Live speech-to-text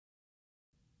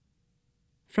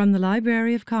From the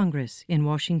Library of Congress in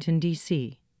Washington,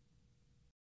 D.C.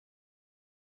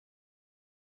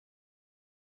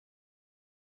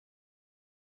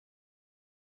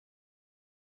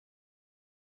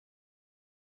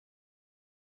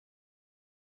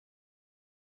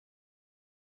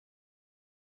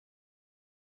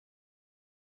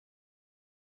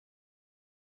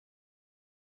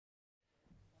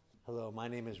 Hello, my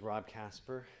name is Rob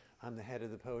Casper. I'm the head of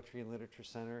the Poetry and Literature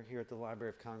Center here at the Library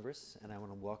of Congress, and I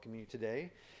want to welcome you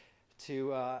today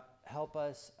to help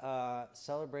us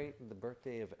celebrate the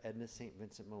birthday of Edna St.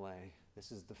 Vincent Millay.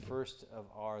 This is the first of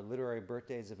our Literary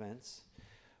Birthdays events.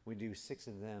 We do 6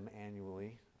 of them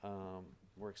annually.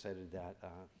 We're excited that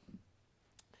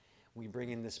we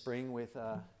bring in the spring with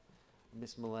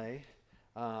Miss Millay.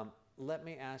 Let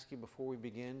me ask you before we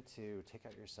begin to take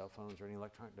out your cell phones or any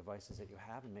electronic devices that you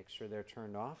have and make sure they're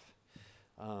turned off.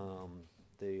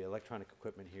 The electronic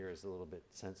equipment here is a little bit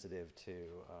sensitive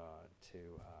to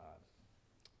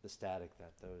the static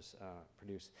that those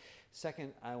produce.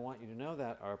 Second, I want you to know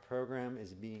that our program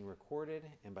is being recorded,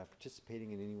 and by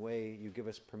participating in any way, you give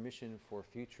us permission for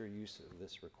future use of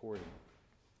this recording.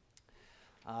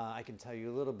 I can tell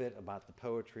you a little bit about the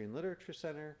Poetry and Literature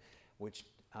Center, which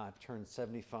turned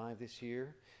 75 this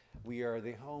year. We are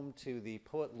the home to the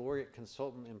Poet Laureate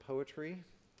Consultant in Poetry,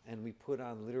 and we put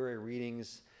on literary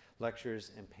readings,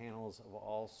 lectures, and panels of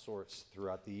all sorts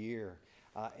throughout the year.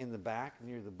 In the back,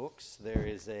 near the books, there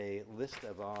is a list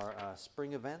of our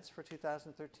spring events for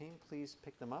 2013. Please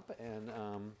pick them up and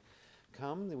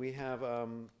come. We have a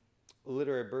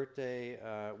literary birthday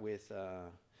with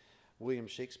William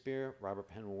Shakespeare, Robert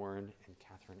Penn Warren, and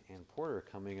Catherine Ann Porter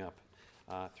coming up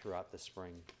throughout the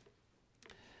spring.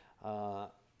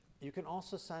 You can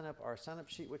also sign up our sign-up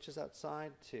sheet, which is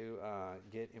outside, to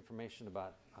get information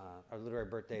about our literary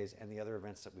birthdays and the other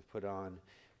events that we put on.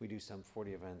 We do some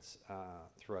 40 events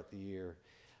throughout the year.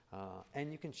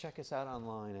 And you can check us out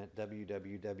online at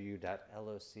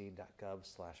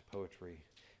www.loc.gov/poetry.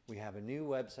 We have a new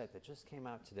website that just came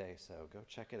out today, so go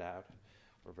check it out.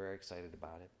 We're very excited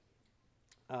about it.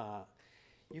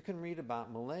 You can read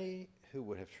about Millay, who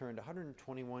would have turned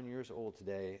 121 years old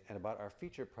today, and about our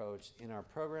featured poets in our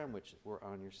program, which were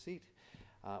on your seat.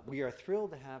 We are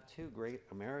thrilled to have 2 great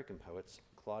American poets,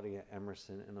 Claudia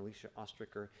Emerson and Alicia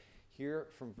Ostriker, here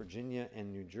from Virginia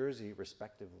and New Jersey,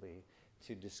 respectively,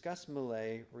 to discuss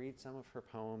Millay, read some of her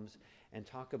poems, and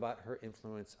talk about her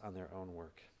influence on their own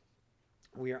work.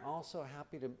 We are also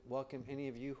happy to welcome any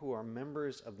of you who are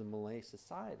members of the Millay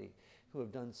Society, who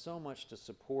have done so much to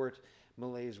support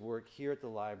Millay's work here at the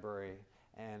library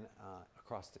and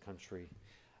across the country.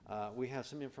 We have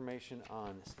some information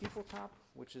on Steepletop,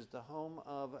 which is the home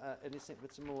of Edna St.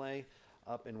 Vincent Millay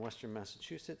up in western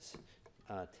Massachusetts,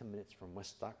 10 minutes from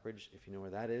West Stockbridge, if you know where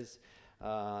that is.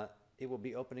 It will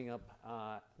be opening up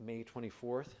May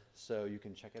 24th, so you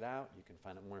can check it out. You can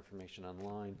find out more information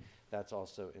online. That's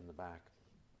also in the back.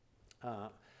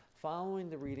 Following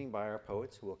the reading by our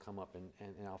poets, who will come up in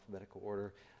alphabetical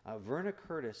order, Verna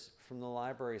Curtis from the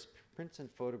library's Prints and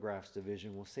Photographs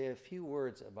division will say a few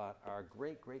words about our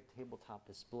great tabletop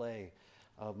display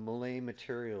of Millay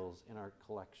materials in our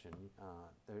collection.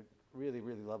 They're really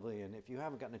lovely, and if you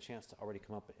haven't gotten a chance to already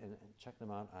come up and check them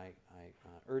out, I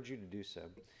urge you to do so.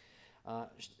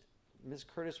 Ms.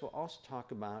 Curtis will also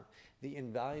talk about the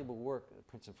invaluable work that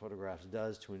Prints and Photographs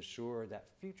does to ensure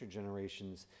that future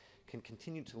generations can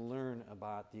continue to learn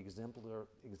about the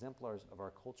exemplars of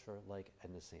our culture like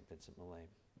Edna St. Vincent Millay.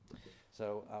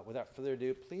 So without further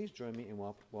ado, please join me in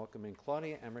welcoming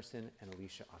Claudia Emerson and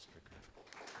Alicia Ostriker.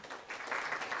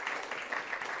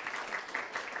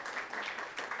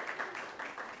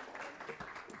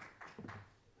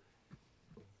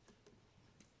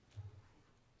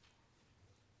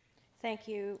 Thank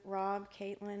you, Rob,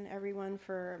 Caitlin, everyone,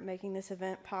 for making this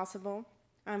event possible.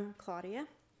 I'm Claudia.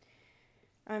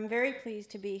 I'm very pleased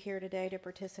to be here today to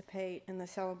participate in the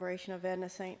celebration of Edna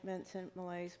St. Vincent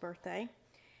Millay's birthday,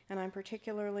 and I'm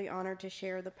particularly honored to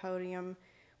share the podium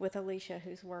with Alicia,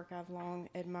 whose work I've long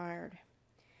admired.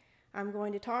 I'm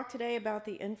going to talk today about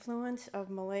the influence of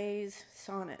Millay's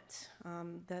sonnets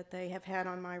that they have had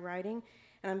on my writing,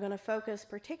 and I'm going to focus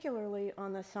particularly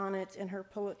on the sonnets in her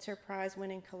Pulitzer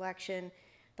Prize-winning collection,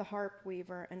 The Harp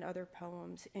Weaver and Other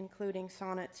Poems, including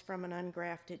Sonnets from an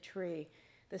Ungrafted Tree,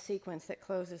 the sequence that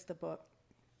closes the book.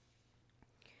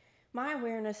 My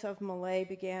awareness of Millay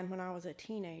began when I was a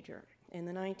teenager in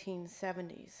the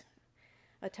 1970s,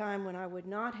 a time when I would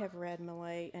not have read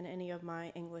Millay in any of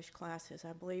my English classes.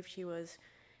 I believe she was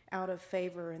out of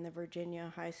favor in the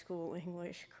Virginia high school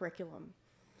English curriculum.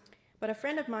 But a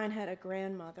friend of mine had a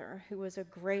grandmother who was a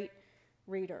great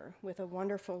reader with a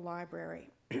wonderful library,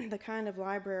 the kind of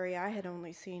library I had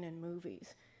only seen in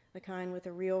movies, the kind with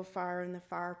a real fire in the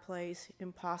fireplace,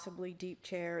 impossibly deep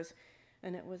chairs,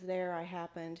 and it was there I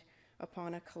happened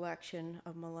upon a collection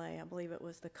of Millay. I believe it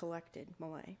was the collected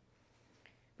Millay.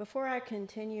 Before I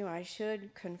continue, I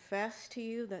should confess to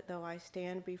you that though I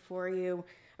stand before you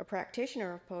a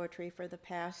practitioner of poetry for the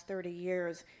past 30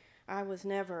 years, I was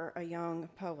never a young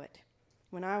poet.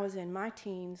 When I was in my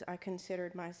teens, I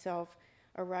considered myself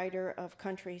a writer of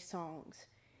country songs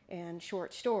and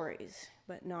short stories,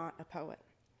 but not a poet.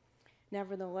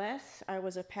 Nevertheless, I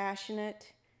was a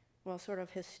passionate, sort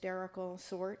of hysterical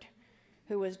sort,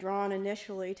 who was drawn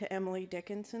initially to Emily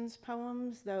Dickinson's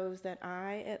poems, those that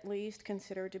I, at least,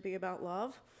 considered to be about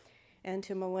love, and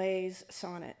to Millay's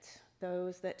sonnets,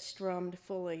 those that strummed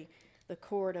fully the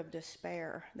chord of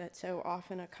despair that so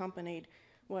often accompanied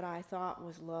what I thought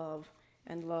was love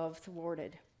and love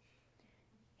thwarted.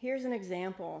 Here's an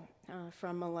example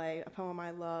from Millay, a poem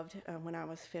I loved when I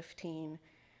was 15.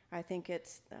 I think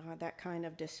it's that kind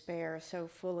of despair so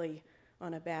fully,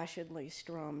 unabashedly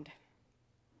strummed.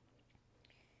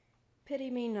 Pity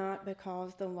me not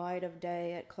because the light of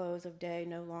day at close of day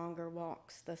no longer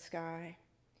walks the sky.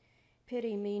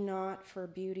 Pity me not for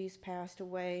beauties passed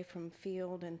away from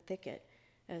field and thicket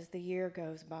as the year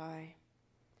goes by.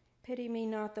 Pity me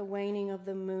not the waning of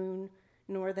the moon,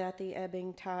 nor that the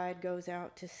ebbing tide goes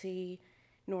out to sea,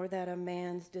 nor that a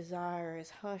man's desire is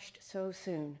hushed so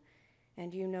soon,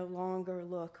 and you no longer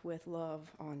look with love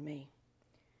on me.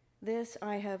 This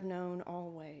I have known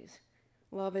always.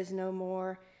 Love is no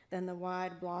more than the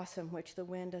wide blossom which the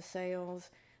wind assails,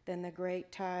 than the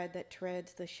great tide that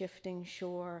treads the shifting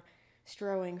shore,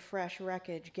 strewing fresh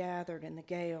wreckage gathered in the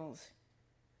gales.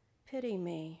 Pity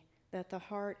me that the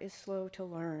heart is slow to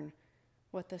learn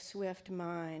what the swift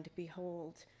mind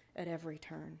beholds at every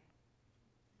turn.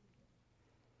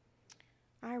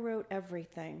 I wrote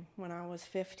everything when I was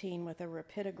 15 with a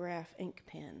rapidograph ink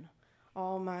pen,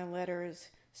 all my letters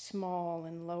small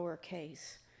and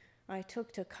lowercase. I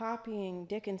took to copying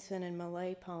Dickinson and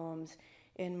Millay poems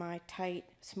in my tight,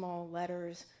 small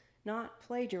letters, not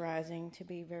plagiarizing, to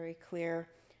be very clear,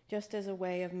 just as a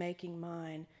way of making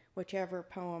mine, whichever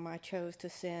poem I chose to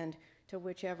send to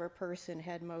whichever person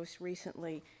had most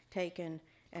recently taken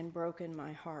and broken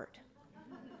my heart.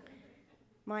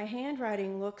 My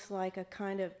handwriting looks like a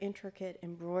kind of intricate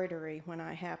embroidery when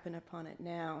I happen upon it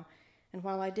now, and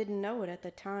while I didn't know it at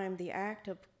the time, the act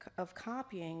of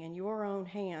copying in your own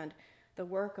hand the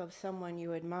work of someone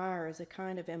you admire is a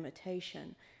kind of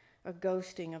imitation, a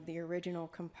ghosting of the original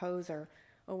composer,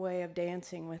 a way of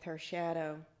dancing with her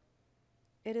shadow.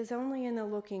 It is only in the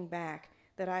looking back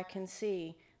that I can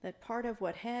see that part of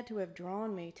what had to have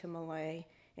drawn me to Millay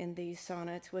in these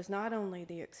sonnets was not only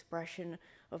the expression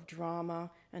of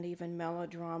drama and even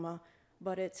melodrama,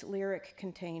 but its lyric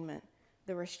containment,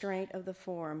 the restraint of the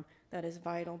form that is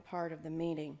vital part of the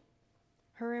meaning.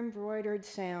 Her embroidered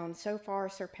sound so far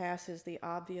surpasses the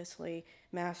obviously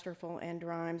masterful end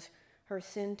rhymes, her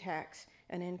syntax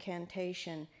and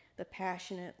incantation, the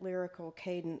passionate lyrical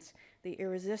cadence, the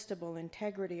irresistible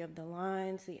integrity of the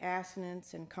lines, the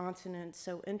assonance and consonants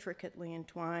so intricately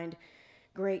entwined,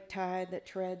 great tide that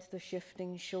treads the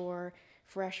shifting shore,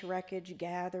 fresh wreckage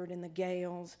gathered in the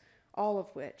gales, all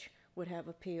of which would have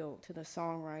appealed to the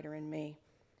songwriter in me.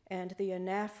 And the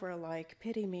anaphora-like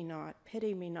pity me not,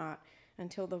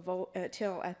 until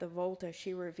at the volta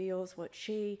she reveals what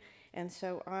she, and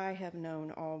so I have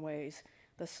known always,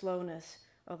 the slowness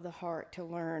of the heart to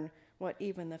learn what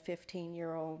even the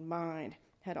 15-year-old mind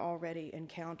had already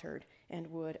encountered and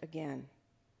would again.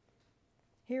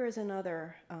 Here is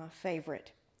another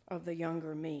favorite of the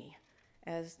younger me,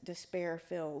 as despair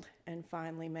filled and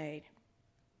finally made.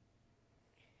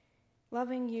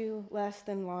 Loving you less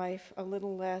than life, a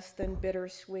little less than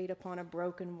bittersweet upon a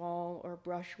broken wall or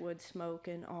brushwood smoke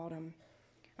in autumn.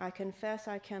 I confess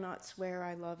I cannot swear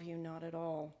I love you not at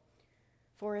all.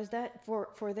 For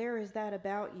there is that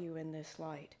about you in this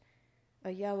light,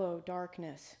 a yellow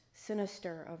darkness,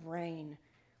 sinister of rain,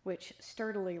 which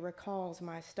sturdily recalls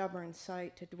my stubborn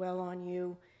sight to dwell on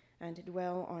you and to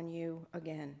dwell on you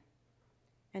again.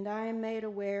 And I am made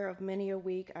aware of many a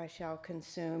week I shall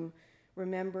consume,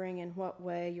 remembering in what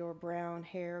way your brown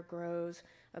hair grows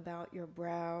about your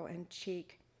brow and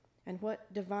cheek, and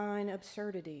what divine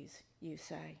absurdities you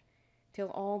say, till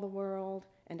all the world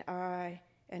and I,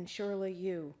 and surely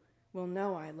you, will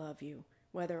know I love you,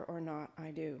 whether or not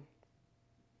I do.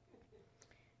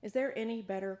 Is there any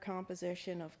better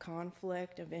composition of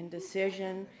conflict, of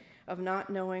indecision, of not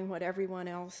knowing what everyone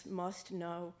else must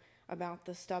know about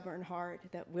the stubborn heart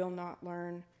that will not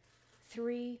learn?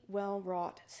 3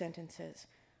 well-wrought sentences,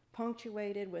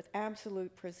 punctuated with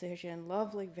absolute precision,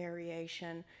 lovely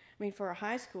variation. I mean, for a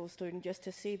high school student, just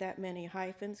to see that many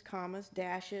hyphens, commas,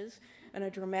 dashes, and a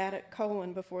dramatic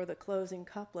colon before the closing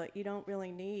couplet, you don't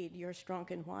really need your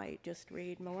Strunk and White, just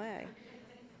read Millay.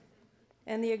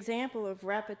 And the example of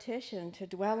repetition to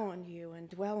dwell on you and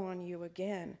dwell on you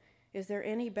again. Is there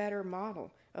any better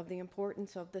model of the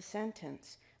importance of the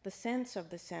sentence, the sense of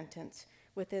the sentence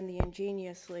within the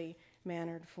ingeniously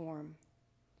mannered form?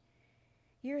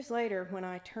 Years later, when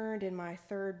I turned in my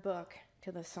third book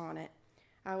to the sonnet,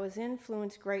 I was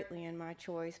influenced greatly in my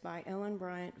choice by Ellen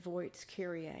Bryant Voigt's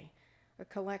Kyrie, a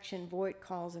collection Voigt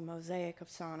calls a mosaic of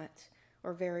sonnets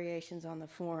or variations on the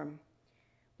form.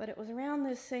 But it was around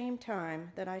this same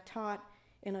time that I taught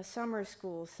in a summer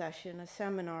school session a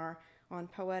seminar on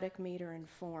poetic meter and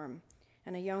form,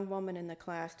 and a young woman in the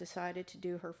class decided to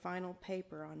do her final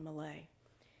paper on Millay.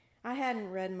 I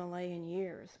hadn't read Millay in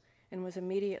years and was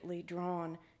immediately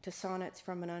drawn to Sonnets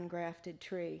from an Ungrafted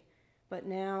Tree, but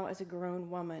now as a grown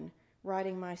woman,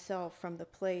 writing myself from the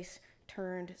place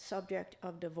turned subject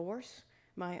of divorce,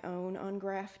 my own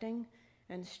ungrafting,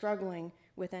 and struggling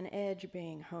with an edge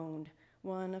being honed,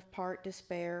 one of part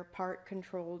despair, part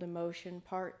controlled emotion,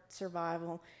 part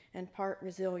survival, and part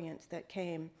resilience that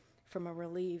came from a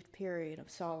relieved period of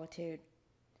solitude.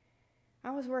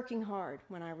 I was working hard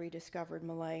when I rediscovered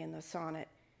Millay in the sonnet,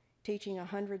 teaching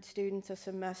 100 students a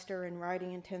semester in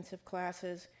writing-intensive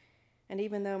classes, and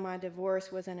even though my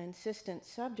divorce was an insistent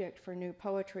subject for new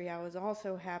poetry, I was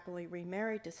also happily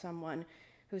remarried to someone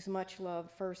whose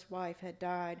much-loved first wife had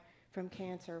died from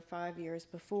cancer 5 years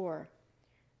before.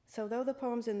 So though the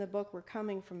poems in the book were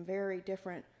coming from very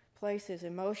different places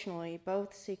emotionally,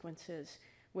 both sequences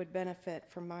would benefit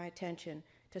from my attention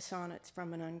to Sonnets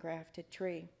from an Ungrafted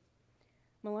Tree.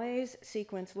 Millay's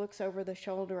sequence looks over the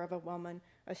shoulder of a woman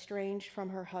estranged from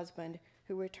her husband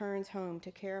who returns home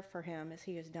to care for him as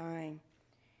he is dying.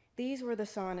 These were the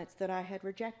sonnets that I had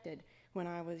rejected when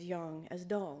I was young as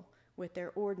dull with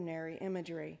their ordinary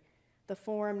imagery, the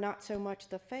form not so much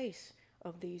the face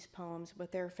of these poems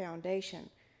but their foundation,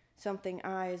 something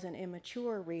I as an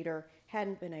immature reader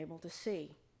hadn't been able to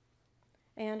see.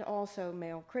 And also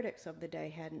male critics of the day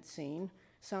hadn't seen,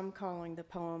 some calling the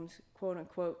poems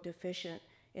quote-unquote deficient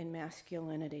in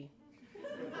masculinity.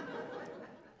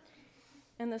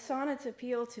 And the sonnet's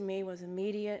appeal to me was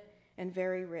immediate and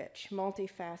very rich,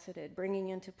 multifaceted, bringing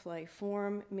into play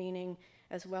form, meaning,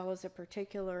 as well as a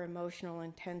particular emotional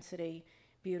intensity,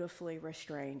 beautifully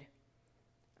restrained.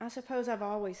 I suppose I've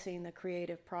always seen the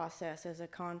creative process as a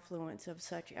confluence of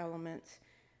such elements,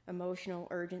 emotional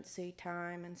urgency,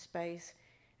 time, and space,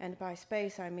 and by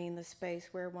space I mean the space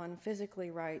where one physically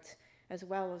writes, as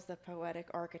well as the poetic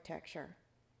architecture.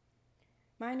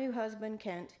 My new husband,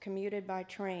 Kent, commuted by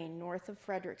train north of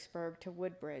Fredericksburg to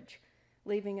Woodbridge,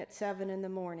 leaving at 7 in the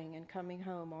morning and coming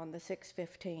home on the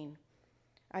 6:15.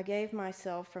 I gave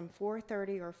myself from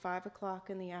 4:30 or 5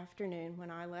 o'clock in the afternoon when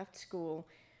I left school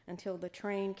until the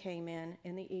train came in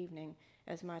the evening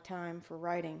as my time for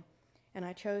writing, and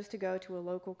I chose to go to a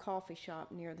local coffee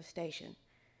shop near the station.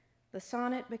 The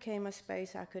sonnet became a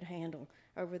space I could handle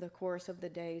over the course of the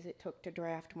days it took to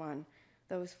draft one.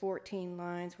 Those 14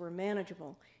 lines were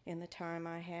manageable in the time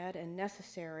I had and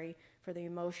necessary for the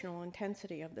emotional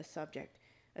intensity of the subject,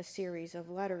 a series of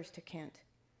letters to Kent.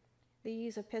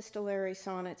 These epistolary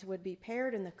sonnets would be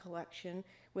paired in the collection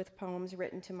with poems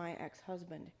written to my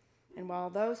ex-husband. And while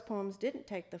those poems didn't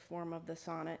take the form of the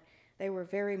sonnet, they were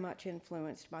very much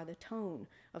influenced by the tone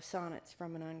of Sonnets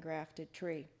from an Ungrafted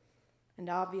Tree. And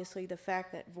obviously the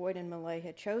fact that Voigt and Millay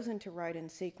had chosen to write in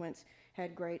sequence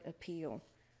had great appeal.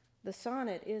 The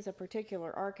sonnet is a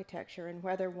particular architecture, and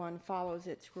whether one follows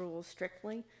its rules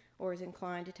strictly or is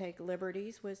inclined to take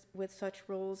liberties with such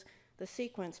rules, the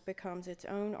sequence becomes its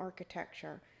own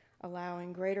architecture,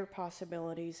 allowing greater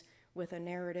possibilities with a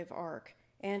narrative arc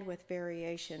and with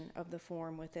variation of the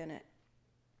form within it.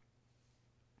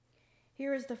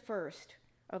 Here is the first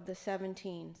of the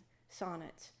 17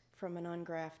 sonnets from an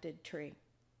Ungrafted Tree.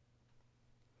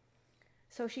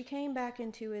 So she came back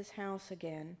into his house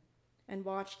again and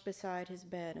watched beside his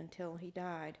bed until he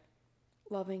died,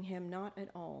 loving him not at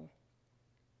all.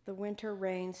 The winter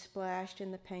rain splashed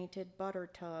in the painted butter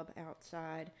tub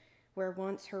outside, where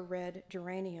once her red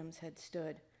geraniums had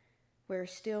stood, where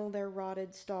still their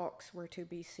rotted stalks were to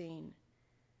be seen.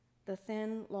 The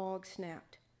thin log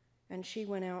snapped, and she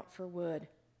went out for wood,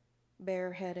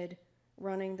 bareheaded,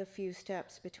 running the few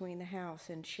steps between the house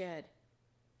and shed.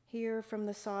 Here from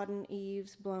the sodden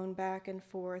eaves, blown back and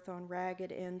forth on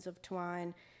ragged ends of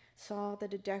twine, saw the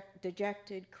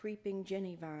dejected creeping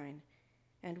jenny vine,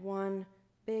 and one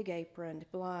big-aproned,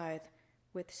 blithe,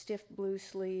 with stiff blue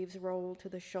sleeves rolled to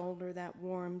the shoulder that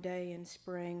warm day in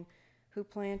spring, who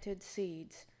planted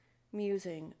seeds,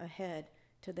 musing ahead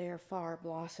to their far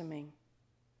blossoming.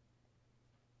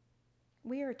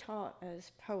 We are taught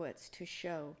as poets to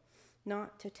show,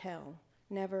 not to tell,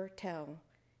 never tell,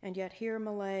 and yet here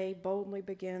Millay boldly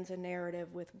begins a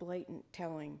narrative with blatant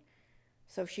telling.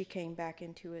 So she came back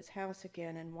into his house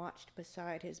again and watched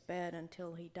beside his bed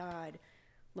until he died,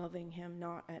 loving him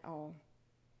not at all.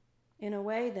 In a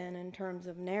way, then, in terms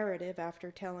of narrative,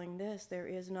 after telling this, there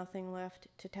is nothing left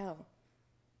to tell.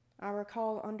 I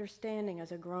recall understanding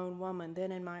as a grown woman,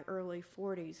 then in my early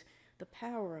 40s, the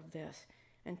power of this,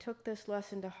 and took this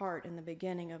lesson to heart in the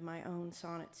beginning of my own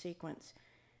sonnet sequence.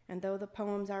 And though the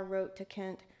poems I wrote to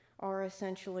Kent are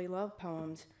essentially love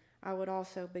poems, I would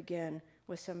also begin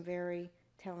with some very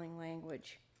telling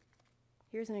language.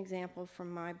 Here's an example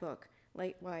from my book,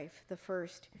 Late Wife, the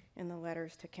first in the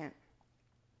letters to Kent.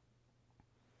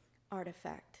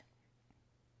 Artifact.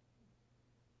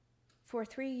 For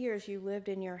 3 years you lived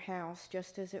in your house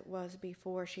just as it was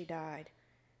before she died.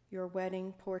 Your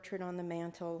wedding portrait on the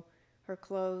mantel, her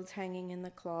clothes hanging in the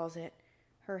closet,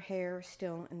 her hair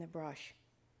still in the brush.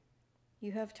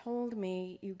 You have told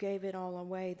me you gave it all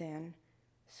away then,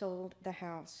 sold the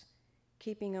house,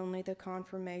 keeping only the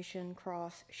confirmation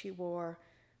cross she wore,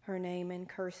 her name in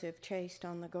cursive chased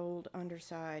on the gold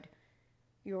underside,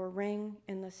 your ring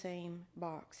in the same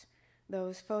box,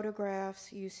 those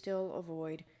photographs you still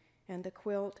avoid, and the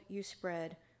quilt you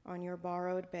spread on your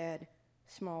borrowed bed,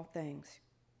 small things.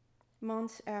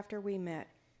 Months after we met,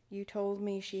 you told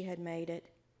me she had made it,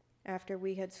 after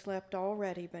we had slept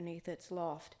already beneath its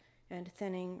loft and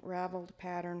thinning, raveled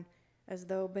pattern, as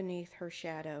though beneath her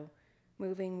shadow,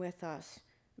 moving with us,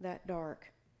 that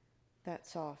dark, that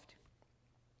soft.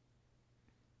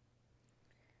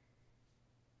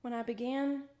 When I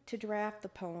began to draft the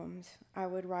poems I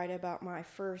would write about my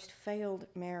first failed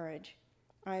marriage,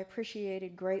 I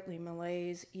appreciated greatly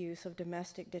Millay's use of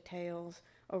domestic details,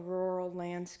 a rural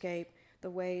landscape,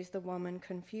 the ways the woman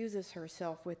confuses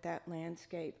herself with that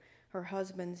landscape, her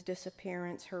husband's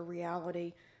disappearance, her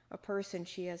reality, a person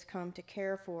she has come to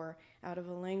care for out of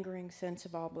a lingering sense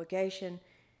of obligation,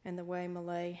 and the way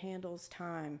Millay handles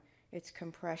time, its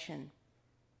compression.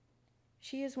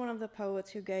 She is one of the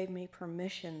poets who gave me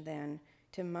permission then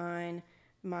to mine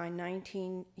my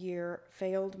 19-year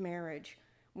failed marriage,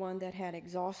 one that had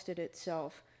exhausted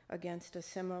itself against a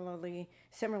similarly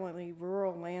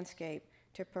rural landscape,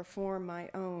 to perform my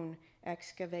own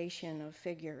excavation of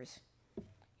figures.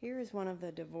 Here is one of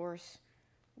the divorce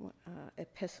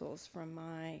epistles from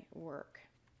my work.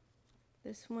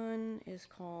 This one is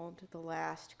called The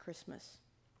Last Christmas.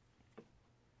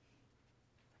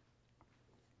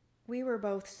 We were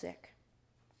both sick.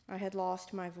 I had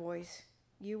lost my voice.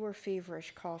 You were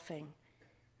feverish, coughing.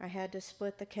 I had to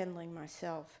split the kindling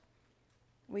myself.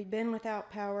 We'd been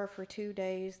without power for 2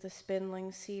 days, the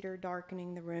spindling cedar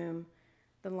darkening the room.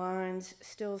 The lines,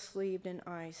 still sleeved in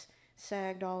ice,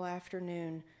 sagged all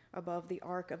afternoon above the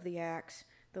arc of the axe,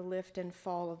 the lift and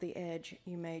fall of the edge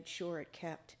you made sure it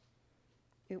kept.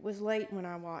 It was late when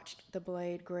I watched the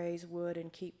blade graze wood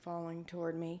and keep falling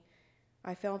toward me.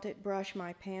 I felt it brush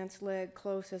my pants leg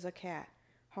close as a cat,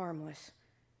 harmless.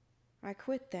 I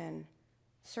quit then,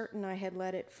 certain I had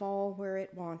let it fall where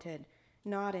it wanted,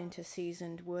 not into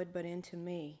seasoned wood, but into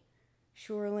me.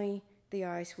 Surely the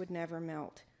ice would never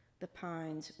melt. The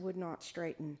pines would not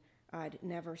straighten. I'd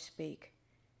never speak.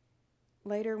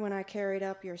 Later, when I carried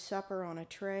up your supper on a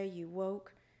tray, you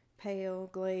woke, pale,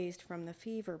 glazed from the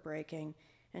fever breaking,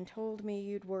 and told me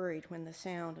you'd worried when the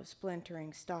sound of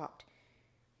splintering stopped.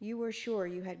 You were sure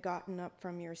you had gotten up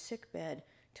from your sickbed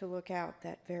to look out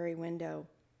that very window.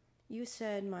 You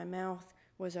said my mouth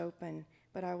was open,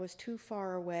 but I was too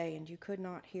far away and you could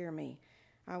not hear me.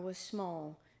 I was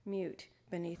small, mute,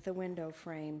 beneath the window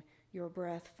frame, your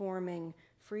breath forming,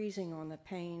 freezing on the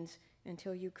panes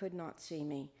until you could not see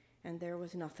me, and there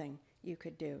was nothing you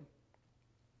could do.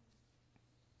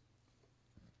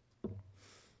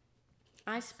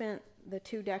 I spent the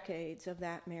 2 decades of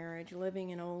that marriage living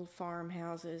in old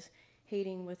farmhouses,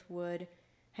 heating with wood,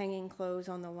 hanging clothes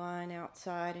on the line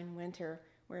outside in winter,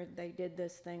 where they did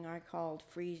this thing I called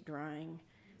freeze-drying.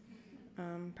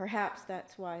 Perhaps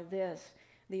that's why this,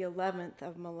 the 11th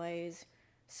of Millay's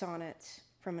sonnets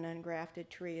from an Ungrafted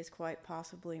Tree, is quite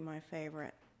possibly my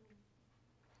favorite.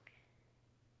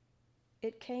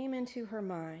 It came into her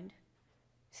mind,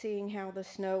 seeing how the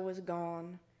snow was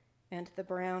gone and the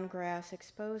brown grass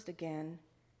exposed again,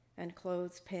 and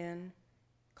clothespins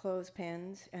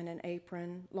and an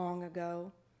apron long ago,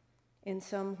 in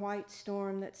some white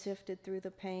storm that sifted through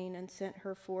the pane and sent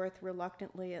her forth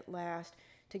reluctantly at last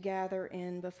to gather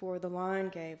in before the line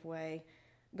gave way,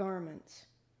 garments,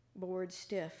 board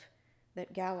stiff,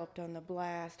 that galloped on the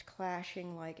blast,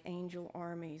 clashing like angel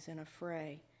armies in a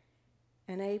fray.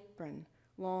 An apron,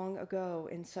 long ago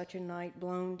in such a night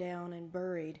blown down and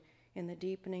buried in the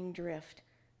deepening drift,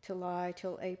 to lie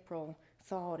till April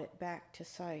thawed it back to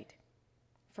sight.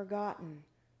 Forgotten,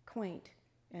 quaint,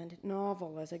 and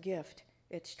novel as a gift,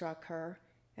 it struck her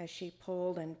as she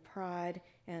pulled and pried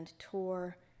and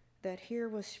tore that here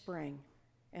was spring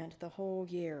and the whole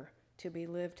year to be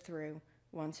lived through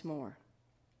once more.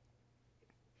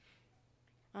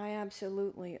 I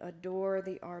absolutely adore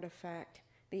the artifact,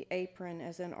 the apron,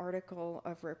 as an article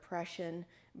of repression,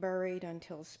 buried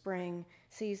until spring,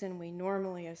 season we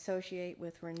normally associate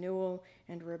with renewal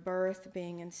and rebirth,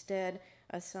 being instead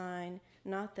a sign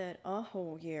not that a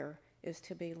whole year is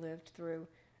to be lived through,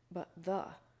 but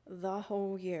the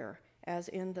whole year, as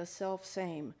in the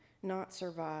self-same, not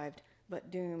survived,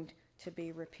 but doomed to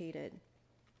be repeated.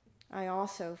 I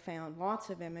also found lots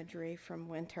of imagery from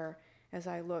winter as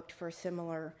I looked for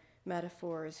similar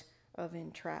metaphors of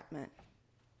entrapment.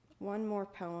 One more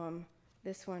poem,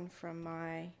 this one from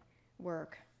my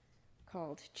work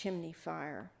called Chimney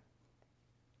Fire.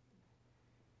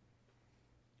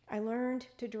 I learned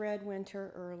to dread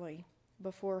winter early,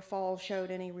 before fall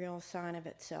showed any real sign of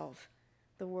itself.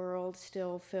 The world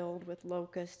still filled with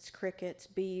locusts, crickets,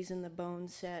 bees in the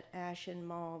bone-set ashen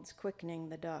moths, quickening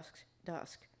the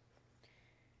dusk.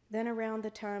 Then around the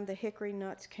time the hickory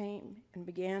nuts came and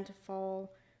began to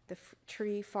fall, the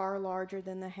tree far larger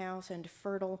than the house and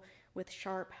fertile with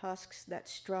sharp husks that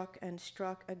struck and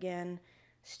struck again,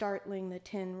 startling the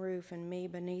tin roof and me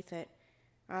beneath it,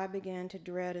 I began to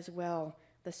dread as well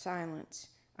the silence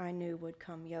I knew would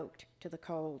come yoked to the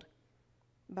cold.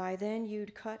 By then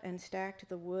you'd cut and stacked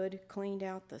the wood, cleaned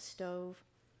out the stove.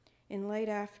 In late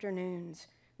afternoons,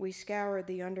 we scoured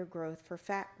the undergrowth for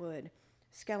fat wood,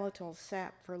 skeletal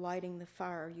sap for lighting the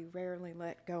fire you rarely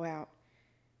let go out.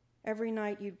 Every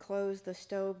night you'd close the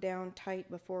stove down tight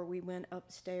before we went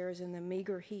upstairs, and the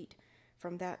meager heat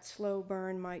from that slow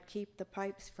burn might keep the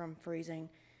pipes from freezing,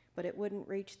 but it wouldn't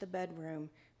reach the bedroom,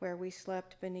 where we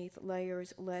slept beneath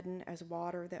layers leaden as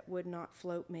water that would not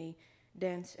float me,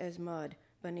 dense as mud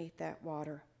beneath that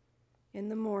water. In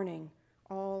the morning,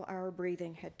 all our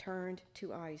breathing had turned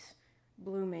to ice,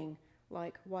 blooming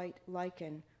like white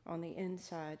lichen on the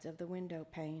insides of the window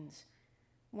panes.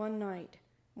 One night,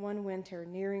 one winter,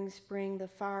 nearing spring, the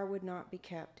fire would not be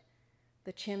kept.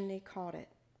 The chimney caught it,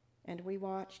 and we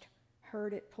watched,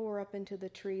 heard it pour up into the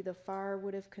tree the fire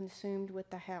would have consumed with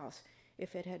the house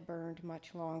if it had burned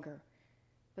much longer.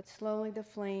 But slowly the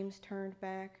flames turned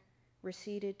back,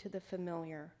 receded to the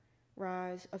familiar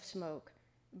rise of smoke,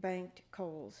 banked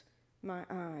coals, my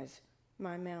eyes,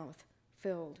 my mouth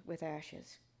filled with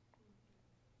ashes.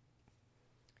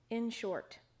 In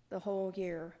short, the whole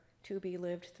year to be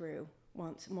lived through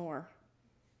once more.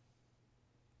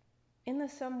 In the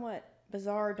somewhat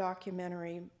bizarre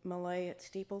documentary Millay at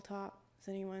Steepletop, has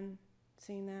anyone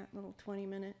seen that little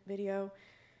 20-minute video?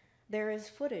 There is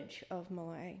footage of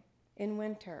Millay in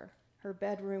winter, her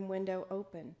bedroom window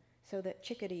open so that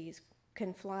chickadees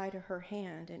can fly to her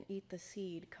hand and eat the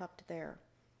seed cupped there.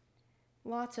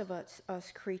 Lots of us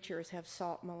creatures have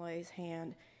sought Millay's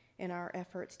hand in our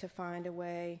efforts to find a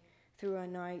way through a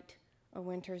night, a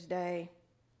winter's day.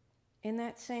 In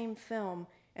that same film,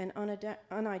 an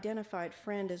unidentified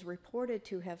friend is reported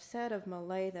to have said of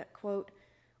Millay that, quote,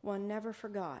 one never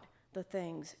forgot the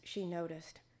things she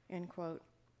noticed, end quote.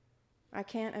 I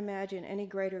can't imagine any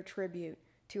greater tribute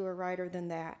to a writer than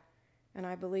that, and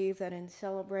I believe that in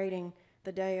celebrating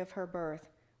the day of her birth,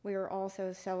 we are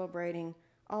also celebrating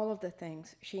all of the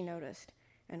things she noticed,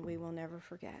 and we will never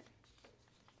forget.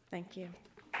 Thank you.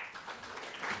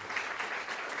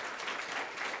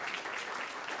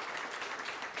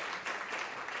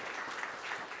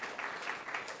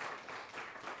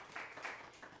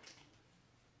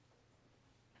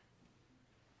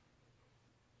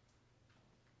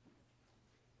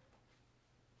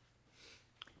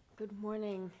 Good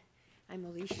morning. I'm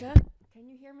Alicia. Can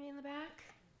you hear me in the back?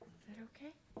 Is that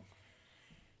okay?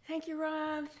 Thank you,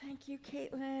 Rob. Thank you,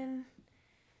 Caitlin.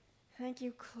 Thank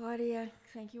you, Claudia.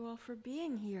 Thank you all for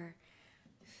being here.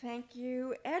 Thank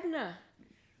you, Edna,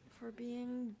 for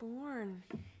being born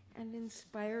and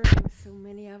inspiring so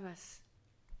many of us.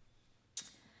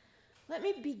 Let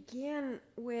me begin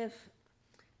with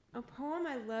a poem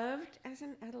I loved as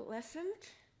an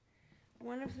adolescent,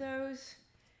 one of those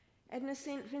Edna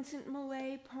St. Vincent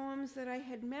Millay poems that I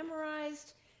had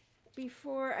memorized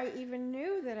before I even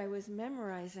knew that I was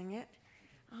memorizing it.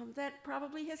 That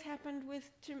probably has happened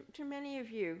to many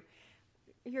of you.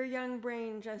 Your young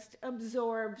brain just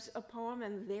absorbs a poem,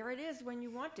 and there it is when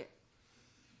you want it.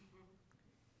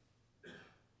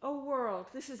 O world,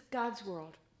 this is God's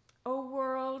world. O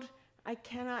world, I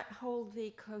cannot hold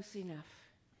thee close enough.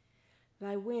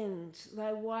 Thy winds,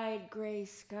 thy wide gray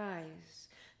skies,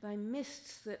 thy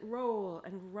mists that roll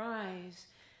and rise,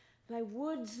 thy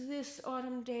woods this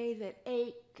autumn day that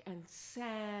ache and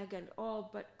sag and all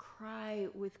but cry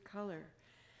with color,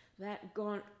 that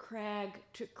gaunt crag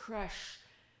to crush,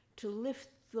 to lift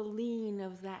the lean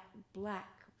of that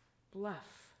black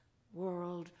bluff.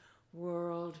 World,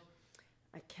 world,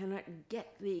 I cannot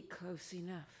get thee close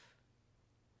enough.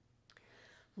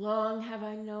 Long have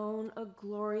I known a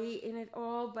glory in it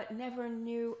all, but never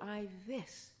knew I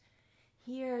this.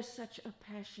 Here such a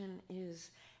passion is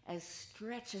as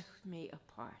stretcheth me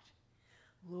apart.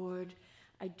 Lord,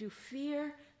 I do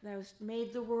fear thou'st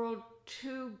made the world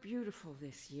too beautiful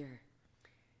this year.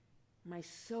 My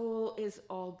soul is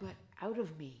all but out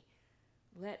of me.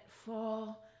 Let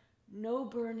fall no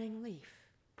burning leaf.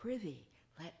 Prithee,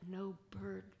 let no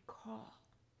bird call.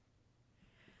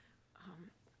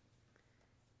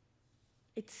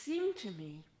 It seemed to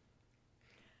me,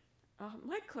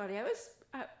 like Claudia, I was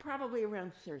probably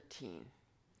around 13.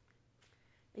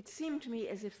 It seemed to me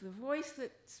as if the voice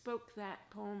that spoke that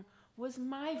poem was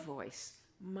my voice,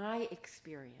 my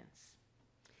experience.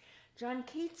 John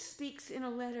Keats speaks in a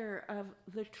letter of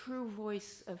the true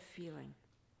voice of feeling.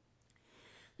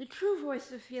 The true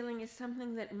voice of feeling is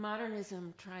something that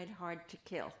modernism tried hard to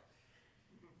kill,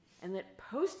 and that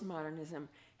postmodernism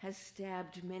has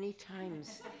stabbed many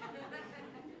times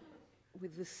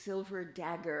with the silver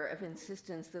dagger of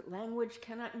insistence that language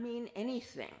cannot mean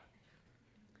anything.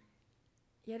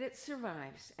 Yet it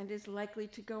survives and is likely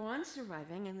to go on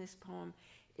surviving, and this poem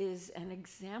is an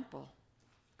example.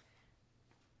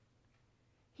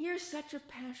 Here such a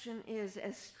passion is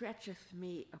as stretcheth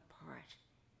me apart.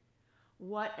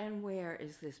 What and where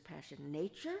is this passion?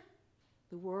 Nature?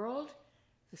 The world?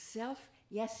 The self?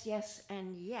 Yes, yes,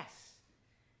 and yes.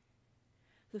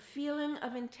 The feeling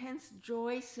of intense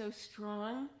joy so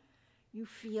strong you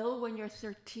feel when you're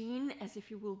 13 as if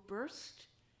you will burst?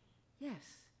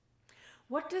 Yes.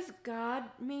 What does God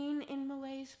mean in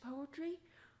Millay's poetry?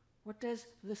 What does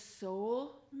the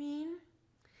soul mean?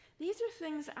 These are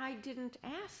things I didn't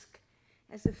ask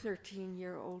as a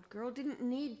 13-year-old girl, didn't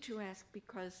need to ask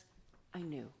because I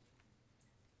knew.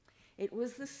 It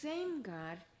was the same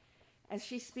God as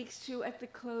she speaks to at the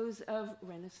close of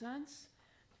Renaissance.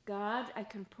 God, I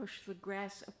can push the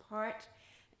grass apart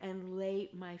and lay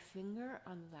my finger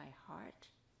on thy heart.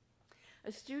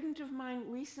 A student of mine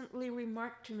recently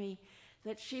remarked to me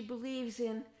that she believes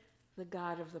in the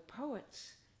God of the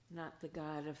poets, not the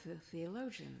God of the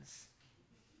theologians.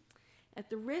 At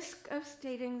the risk of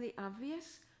stating the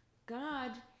obvious,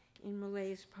 God in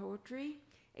Millay's poetry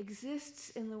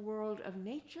exists in the world of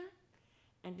nature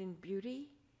and in beauty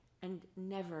and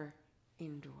never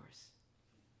indoors.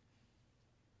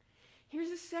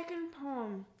 Here's a second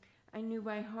poem I knew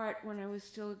by heart when I was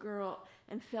still a girl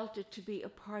and felt it to be a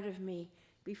part of me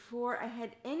before I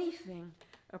had anything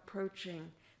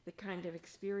approaching the kind of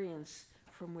experience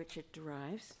from which it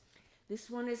derives. This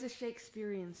one is a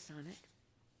Shakespearean sonnet.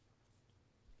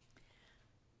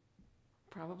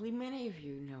 Probably many of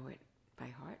you know it by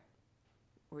heart,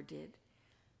 or did.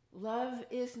 Love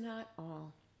is not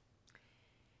all.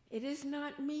 It is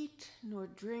not meat nor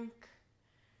drink,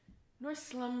 nor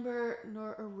slumber,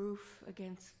 nor a roof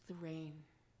against the rain,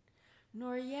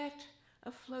 nor yet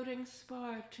a floating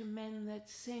spar to men that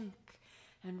sink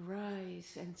and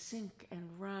rise and sink and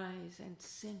rise and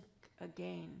sink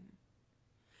again.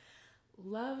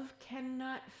 Love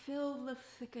cannot fill the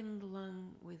thickened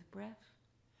lung with breath,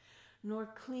 nor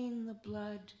clean the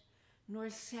blood, nor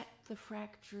set the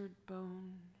fractured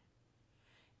bone.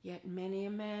 Yet many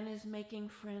a man is making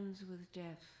friends with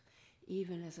death,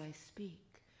 even as I speak,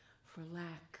 for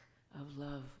lack of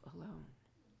love alone.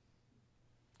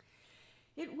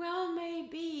 It well may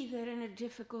be that in a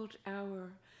difficult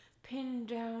hour, pinned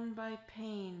down by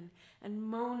pain and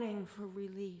moaning for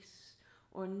release,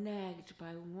 or nagged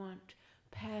by want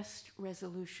past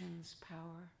resolution's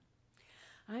power,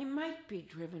 I might be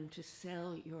driven to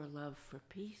sell your love for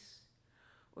peace,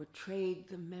 or trade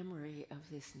the memory of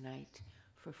this night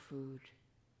for food.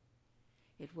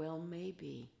 It well may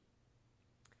be.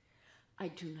 I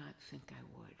do not think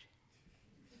I would.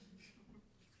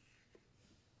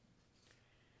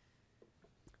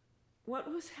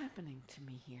 What was happening to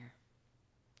me here?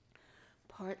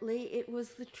 Partly it was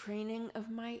the training of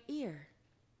my ear.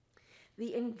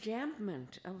 the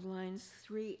enjambment of lines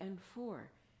 3 and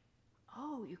 4.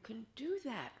 Oh, you can do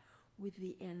that with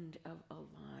the end of a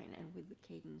line and with the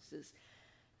cadences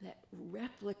that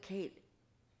replicate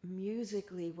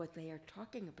musically what they are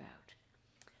talking about,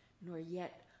 nor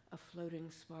yet a floating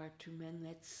spar to men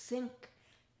that sink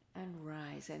and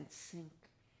rise and sink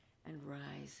and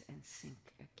rise and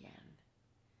sink again.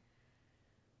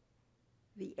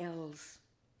 The L's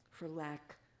for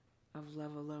lack of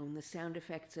love alone, the sound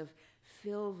effects of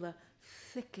fill the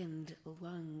thickened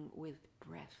lung with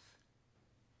breath.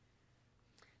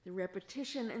 The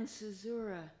repetition and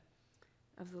caesura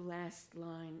of the last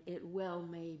line, it well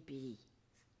may be,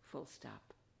 full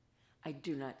stop. I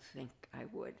do not think I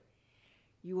would.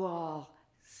 You all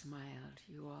smiled,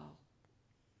 you all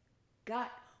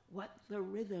got what the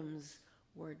rhythms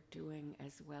were doing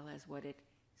as well as what it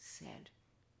said.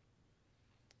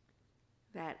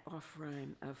 That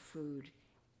off-rhyme of food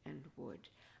and wood.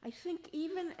 I think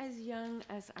even as young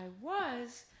as I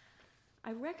was,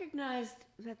 I recognized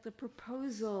that the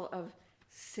proposal of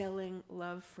selling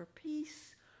love for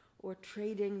peace or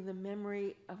trading the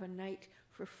memory of a night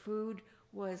for food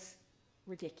was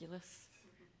ridiculous.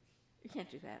 You can't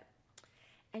do that.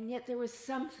 And yet there was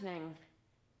something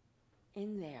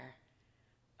in there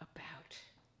about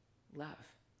love.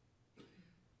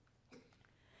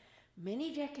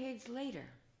 Many decades later,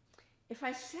 if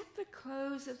I set the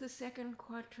close of the second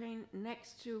quatrain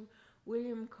next to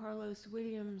William Carlos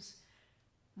Williams'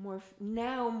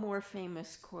 now more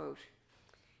famous quote,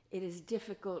 "It is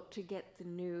difficult to get the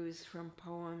news from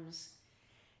poems,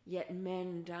 yet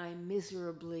men die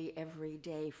miserably every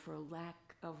day for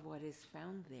lack of what is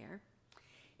found there,"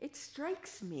 it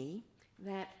strikes me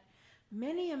that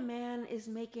many a man is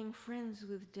making friends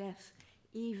with death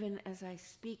even as I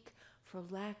speak, for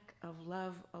lack of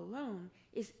love alone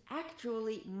is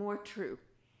actually more true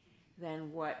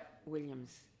than what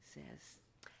Williams says.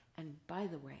 And by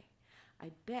the way, I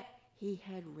bet he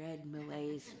had read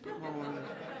Millay's poem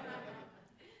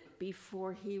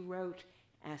before he wrote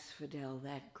Asphodel,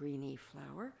 that greeny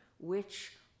flower,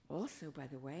 which also, by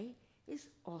the way, is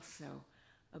also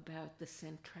about the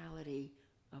centrality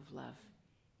of love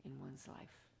in one's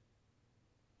life.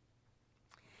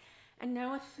 And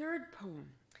now a third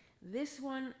poem. This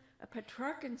one, a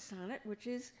Petrarchan sonnet, which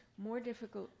is more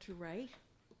difficult to write.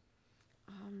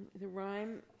 The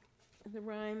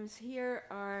rhymes here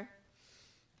are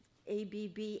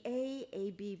ABBA,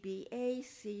 ABBA,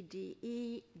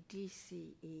 CDE,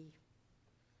 DCE.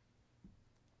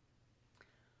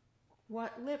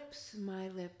 What lips my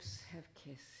lips have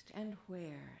kissed, and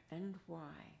where and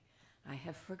why, I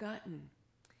have forgotten.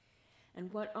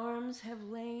 And what arms have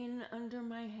lain under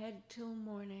my head till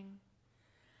morning.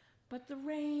 But the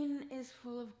rain is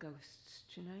full of ghosts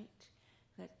tonight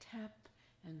that tap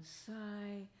and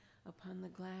sigh upon the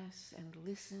glass and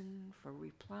listen for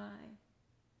reply.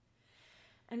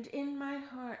 And in my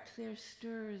heart there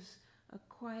stirs a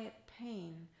quiet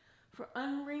pain for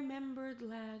unremembered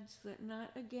lads that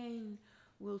not again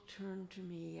will turn to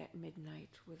me at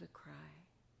midnight with a cry.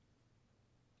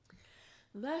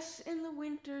 Thus in the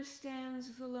winter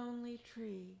stands the lonely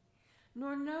tree,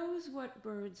 nor knows what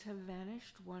birds have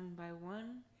vanished one by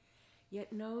one,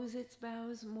 yet knows its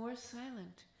boughs more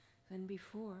silent than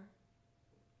before.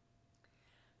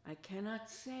 I cannot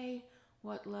say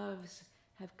what loves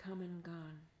have come and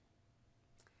gone.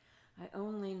 I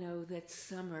only know that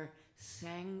summer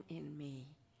sang in me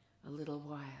a little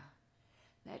while,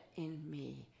 that in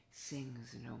me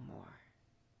sings no more.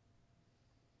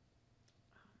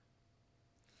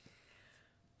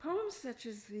 Poems such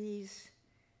as these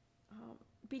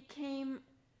became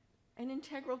an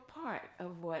integral part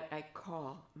of what I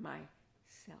call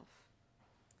myself.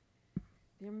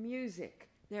 Their music,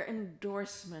 their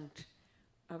endorsement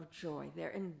of joy,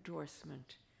 their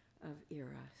endorsement of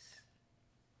eros.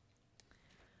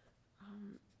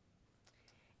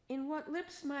 In What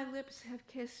Lips My Lips Have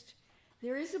Kissed,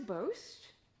 there is a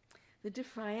boast, the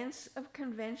defiance of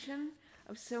convention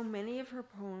of so many of her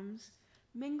poems,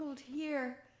 mingled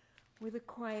here with a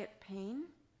quiet pain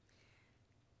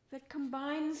that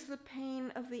combines the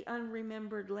pain of the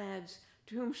unremembered lads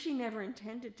to whom she never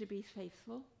intended to be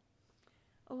faithful,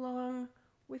 along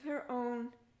with her own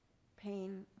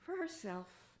pain for herself.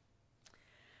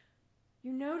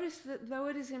 You notice that though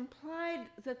it is implied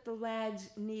that the lads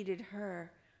needed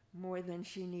her more than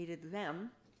she needed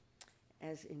them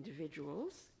as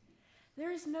individuals,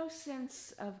 there is no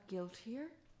sense of guilt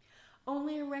here,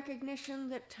 only a recognition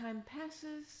that time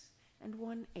passes and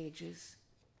one ages.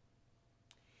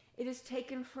 It is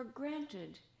taken for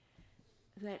granted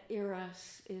that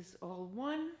eros is all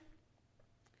one,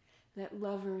 that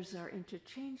lovers are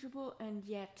interchangeable and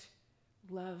yet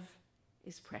love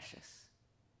is precious.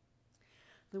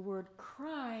 The word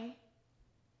cry,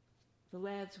 the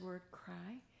lad's word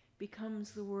cry,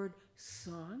 becomes the word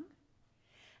song,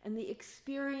 and the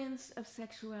experience of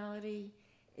sexuality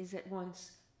is at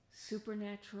once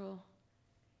supernatural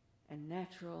and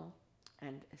natural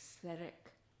and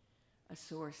aesthetic, a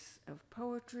source of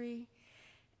poetry,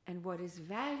 and what is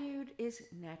valued is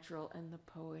natural, and the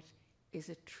poet is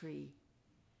a tree,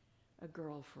 a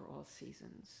girl for all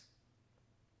seasons.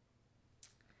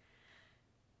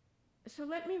 So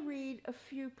let me read a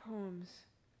few poems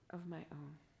of my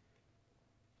own.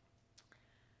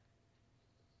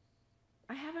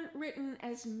 I haven't written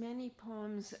as many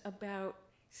poems about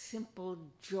simple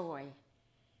joy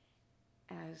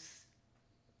as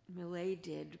Millay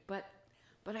did, but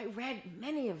I read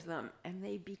many of them and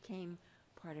they became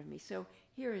part of me. So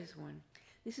here is one.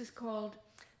 This is called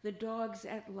The Dogs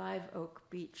at Live Oak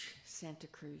Beach, Santa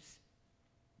Cruz.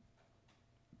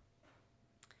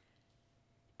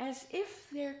 As if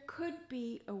there could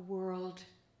be a world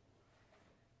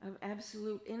of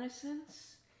absolute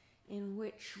innocence in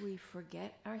which we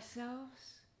forget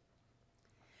ourselves.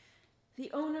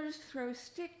 The owners throw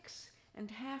sticks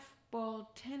and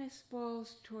half-balled tennis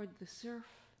balls toward the surf,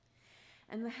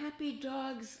 and the happy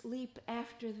dogs leap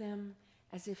after them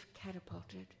as if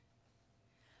catapulted.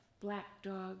 Black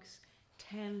dogs,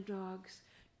 tan dogs,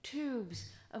 tubes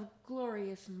of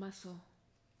glorious muscle.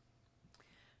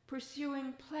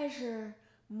 Pursuing pleasure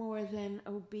more than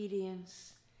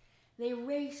obedience, they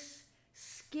race,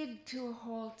 skid to a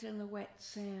halt in the wet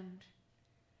sand.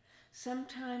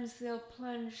 Sometimes they'll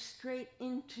plunge straight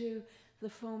into the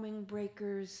foaming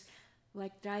breakers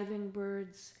like diving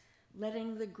birds,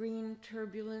 letting the green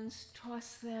turbulence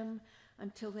toss them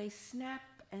until they snap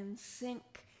and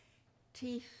sink,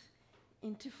 teeth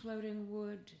into floating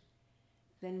wood,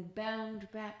 then bound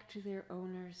back to their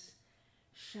owners,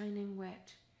 shining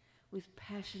wet with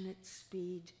passionate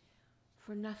speed,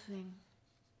 for nothing,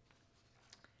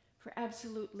 for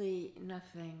absolutely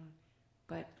nothing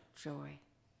but joy.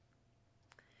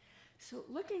 So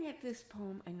looking at this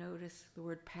poem, I notice the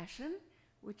word passion,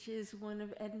 which is one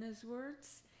of Edna's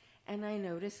words, and I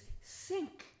notice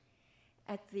sink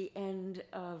at the end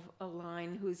of a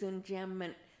line whose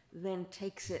enjambment then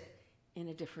takes it in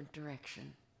a different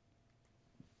direction.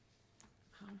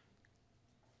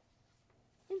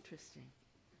 Interesting.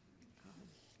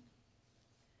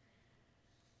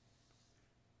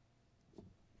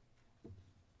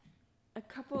 A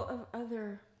couple of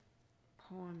other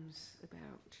poems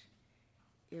about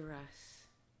Eros.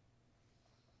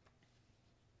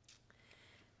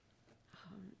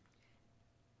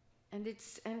 And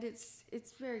it's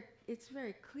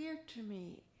very clear to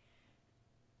me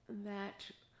that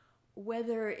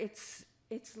whether it's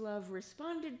love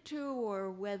responded to or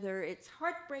whether it's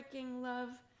heartbreaking love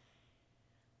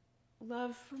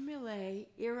for Millay,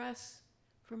 Eros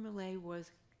for Millay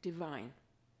was divine.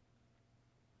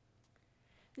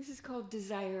 This is called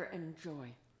Desire and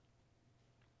Joy.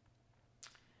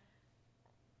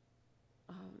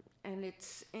 And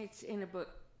it's in a book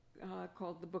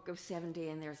called The Book of 70,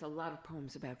 and there's a lot of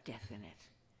poems about death in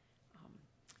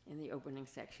it, in the opening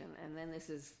section. And then this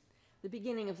is the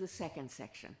beginning of the second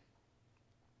section.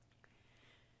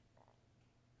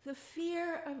 The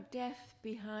fear of death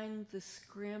behind the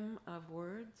scrim of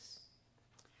words.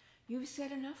 You've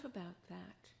said enough about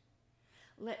that.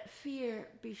 Let fear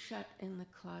be shut in the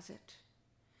closet.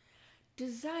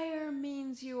 Desire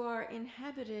means you are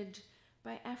inhabited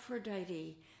by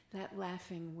Aphrodite, that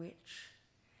laughing witch.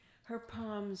 Her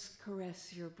palms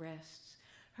caress your breasts.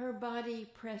 Her body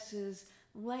presses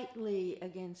lightly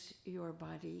against your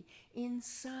body,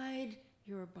 inside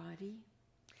your body,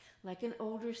 like an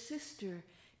older sister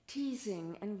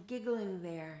teasing and giggling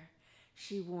there.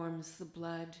 She warms the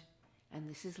blood, and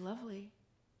this is lovely.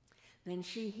 Then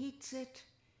she heats it,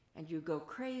 and you go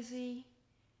crazy,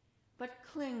 but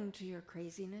cling to your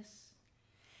craziness.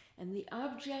 And the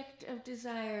object of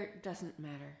desire doesn't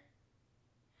matter.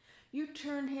 You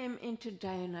turn him into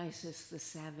Dionysus the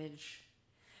savage.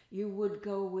 You would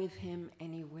go with him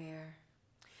anywhere.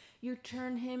 You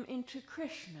turn him into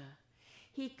Krishna.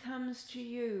 He comes to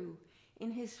you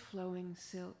in his flowing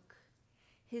silk.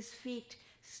 His feet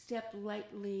step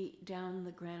lightly down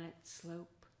the granite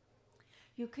slope.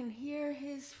 You can hear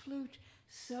his flute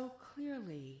so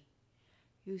clearly.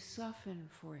 You soften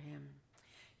for him.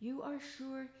 You are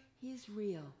sure he's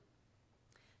real.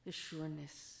 The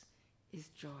sureness is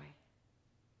joy.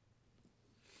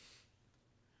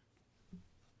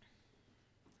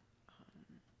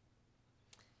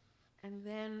 And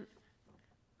then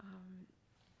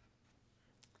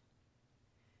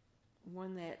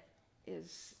one that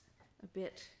is a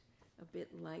bit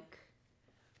like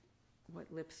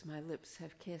What Lips My Lips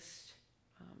Have Kissed,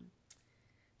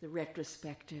 the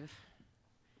retrospective.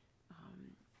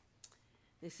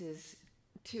 This is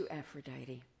to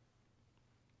Aphrodite.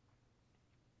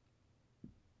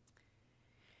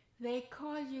 They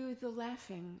call you the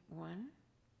laughing one,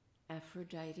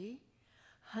 Aphrodite,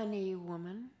 honey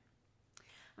woman.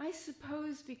 I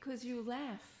suppose because you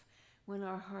laugh when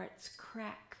our hearts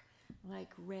crack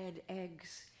like red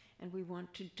eggs and we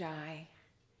want to die.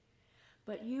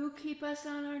 But you keep us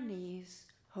on our knees,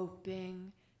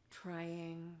 hoping,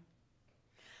 trying.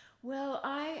 Well,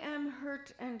 I am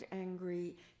hurt and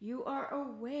angry. You are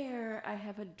aware I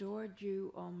have adored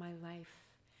you all my life,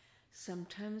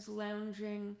 sometimes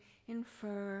lounging in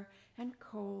fur and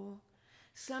coal,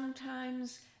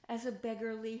 sometimes as a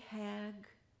beggarly hag.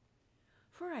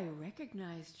 For I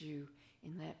recognized you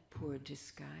in that poor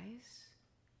disguise.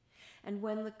 And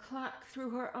when the clock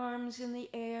threw her arms in the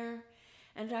air,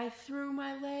 and I threw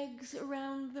my legs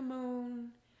around the moon,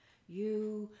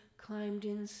 you climbed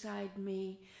inside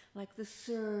me like the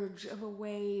surge of a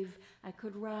wave. I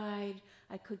could ride,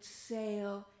 I could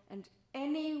sail, and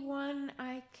anyone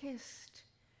I kissed,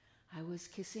 I was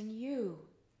kissing you,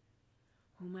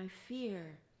 whom I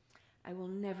fear I will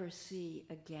never see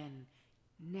again,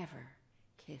 never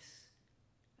kiss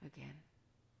again.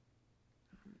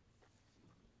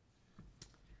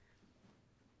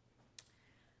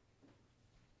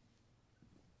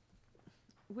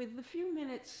 With the few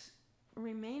minutes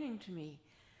remaining to me,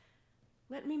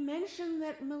 let me mention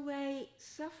that Millay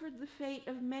suffered the fate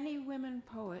of many women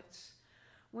poets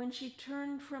when she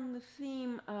turned from the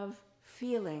theme of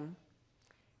feeling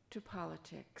to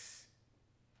politics,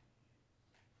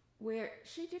 where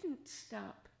she didn't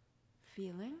stop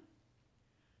feeling,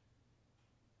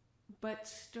 but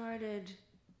started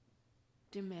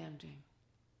demanding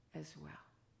as well.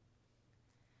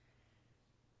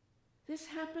 This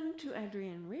happened to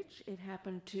Adrienne Rich, it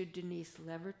happened to Denise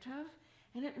Levertov,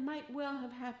 and it might well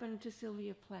have happened to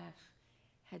Sylvia Plath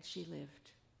had she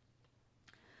lived.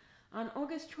 On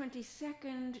August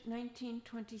 22nd,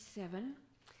 1927,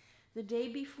 the day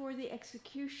before the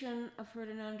execution of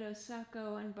Ferdinando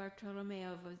Sacco and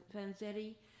Bartolomeo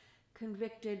Vanzetti,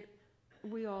 convicted,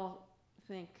 we all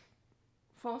think,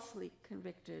 falsely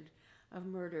convicted of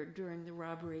murder during the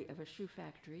robbery of a shoe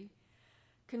factory,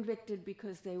 convicted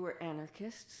because they were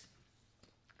anarchists.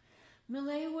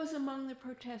 Millay was among the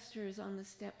protesters on the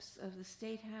steps of the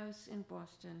State House in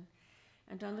Boston,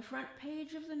 and on the front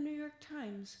page of the New York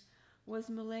Times was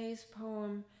Millay's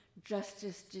poem,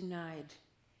 Justice Denied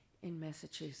in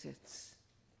Massachusetts.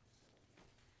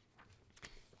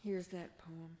 Here's that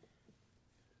poem.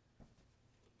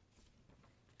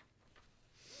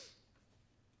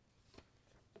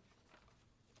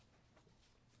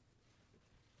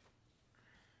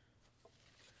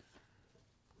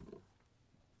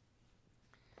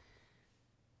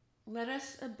 Let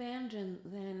us abandon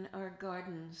then our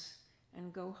gardens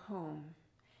and go home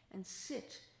and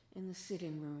sit in the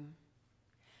sitting room.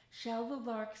 Shall the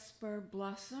larkspur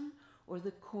blossom or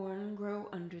the corn grow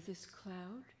under this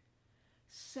cloud?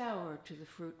 Sour to the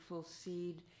fruitful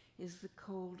seed is the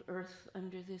cold earth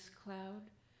under this cloud.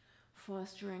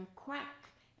 Fostering quack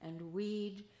and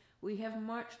weed we have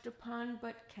marched upon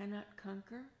but cannot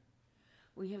conquer.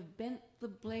 We have bent the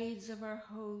blades of our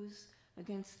hoes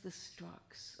against the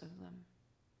stalks of them.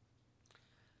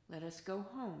 Let us go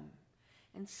home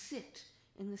and sit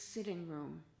in the sitting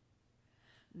room.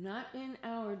 Not in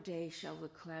our day shall the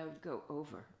cloud go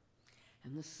over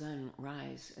and the sun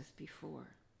rise as before,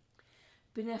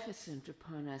 beneficent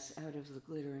upon us out of the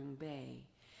glittering bay,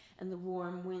 and the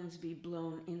warm winds be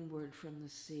blown inward from the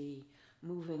sea,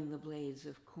 moving the blades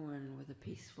of corn with a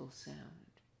peaceful sound.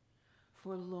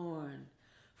 Forlorn,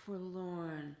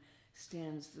 forlorn,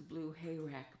 stands the blue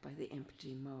hayrack by the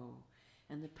empty mow,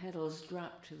 and the petals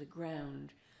drop to the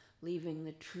ground, leaving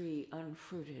the tree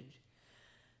unfruited.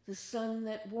 The sun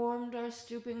that warmed our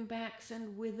stooping backs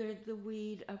and withered the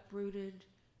weed uprooted,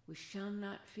 we shall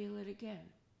not feel it again.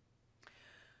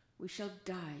 We shall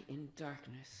die in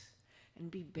darkness and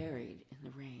be buried in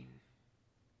the rain.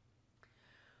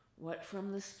 What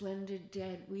from the splendid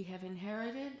dead we have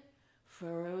inherited,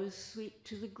 furrows sweet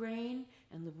to the grain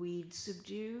and the weed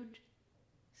subdued?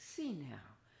 See now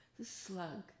the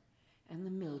slug and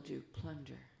the mildew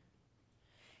plunder.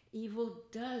 Evil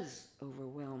does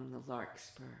overwhelm the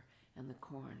larkspur and the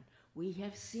corn. We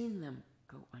have seen them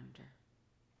go under.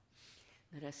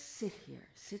 Let us sit here,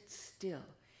 sit still,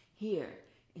 here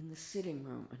in the sitting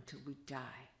room until we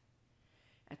die.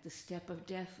 At the step of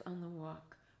death on the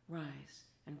walk, rise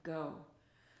and go.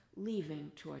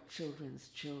 leaving to our children's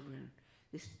children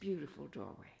this beautiful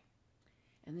doorway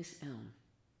and this elm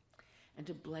and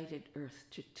a blighted earth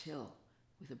to till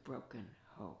with a broken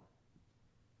hoe.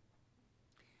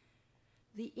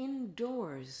 The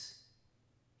indoors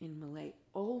in Millay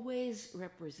always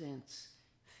represents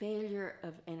failure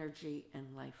of energy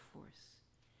and life force.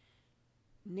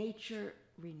 Nature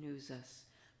renews us,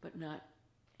 but not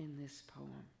in this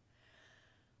poem.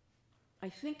 I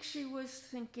think she was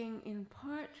thinking in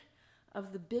part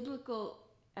of the biblical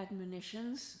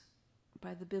admonitions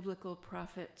by the biblical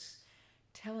prophets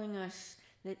telling us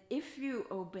that if you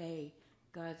obey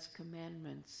God's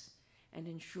commandments and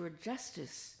ensure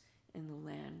justice in the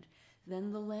land,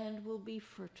 then the land will be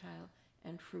fertile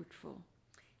and fruitful.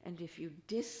 And if you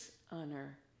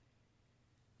dishonor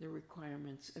the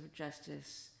requirements of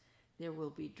justice, there will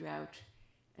be drought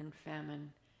and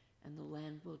famine, and the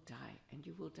land will die, and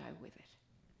you will die with it.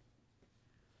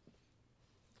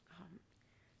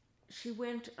 She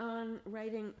went on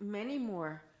writing many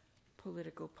more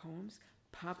political poems,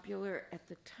 popular at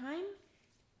the time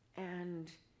and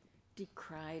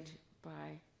decried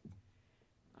by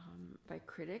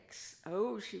critics.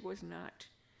 Oh, she was not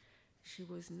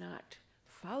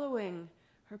following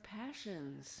her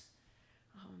passions.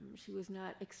 She was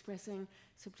not expressing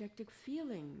subjective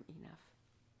feeling enough.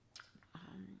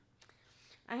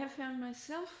 I have found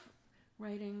myself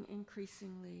writing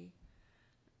increasingly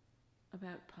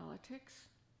about politics.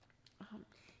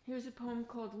 Here's a poem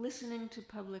called Listening to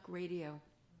Public Radio.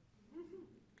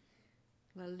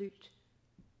 La lutte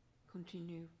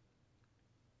continue.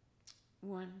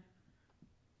 1.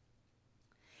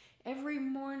 Every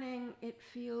morning it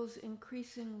feels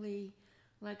increasingly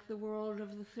like the world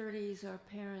of the 30s our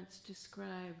parents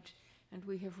described and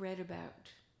we have read about.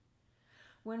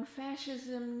 When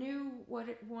fascism knew what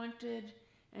it wanted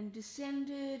and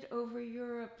descended over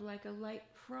Europe like a light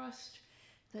frost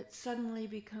that suddenly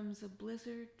becomes a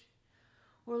blizzard,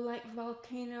 or like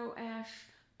volcano ash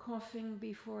coughing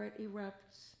before it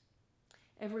erupts.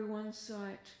 Everyone saw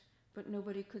it, but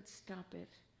nobody could stop it,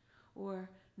 or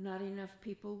not enough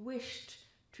people wished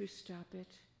to stop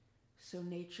it. So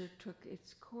nature took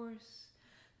its course.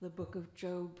 The book of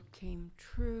Job came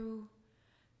true.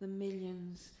 The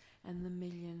millions and the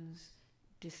millions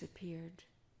disappeared.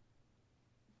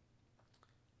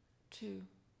 2.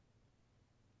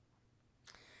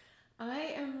 I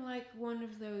am like one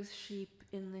of those sheep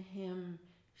in the hymn,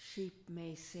 sheep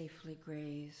may safely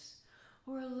graze,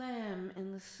 or a lamb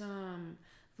in the psalm,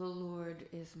 the Lord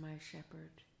is my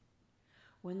shepherd.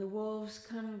 When the wolves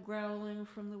come growling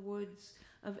from the woods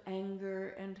of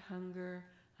anger and hunger,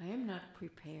 I am not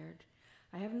prepared.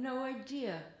 I have no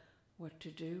idea what to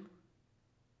do.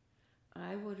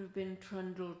 I would have been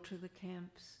trundled to the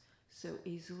camps so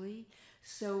easily,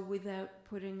 so without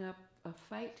putting up a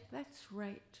fight. That's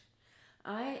right.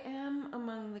 I am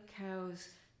among the cows,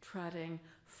 trotting,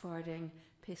 farting,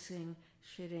 pissing,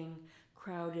 shitting,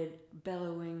 crowded,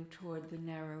 bellowing toward the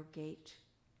narrow gate.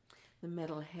 The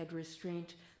metal head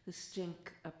restraint, the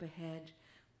stink up ahead,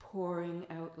 pouring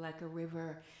out like a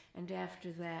river, and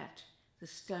after that, the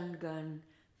stun gun,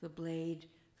 the blade,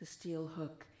 the steel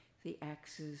hook, the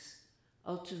axes,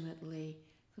 ultimately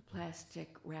the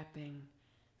plastic wrapping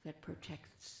that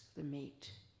protects the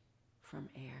meat from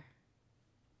air.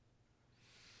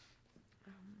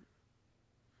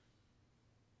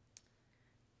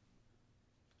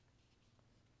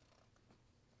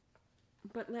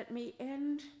 But let me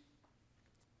end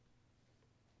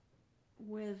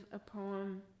with a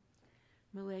poem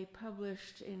Millay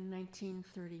published in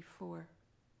 1934.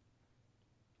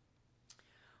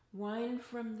 Wine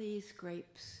from these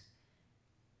grapes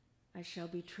I shall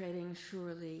be treading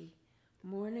surely,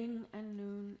 morning and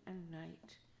noon and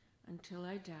night, until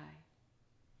I die.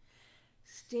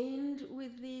 Stained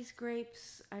with these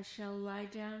grapes I shall lie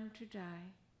down to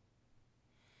die.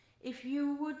 If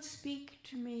you would speak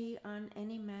to me on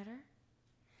any matter,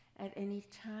 at any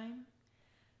time,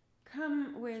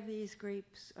 come where these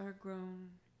grapes are grown,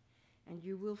 and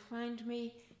you will find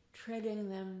me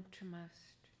treading them to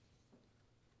must.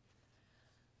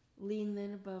 Lean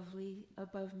then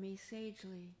above me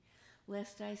sagely,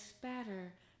 lest I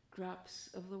spatter drops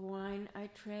of the wine I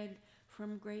tread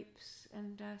from grapes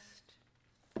and dust.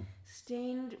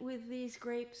 Stained with these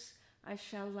grapes I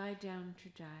shall lie down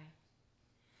to die.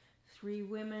 3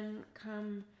 women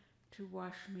come to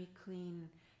wash me clean,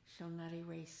 shall not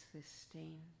erase this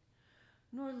stain,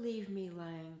 nor leave me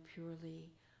lying purely,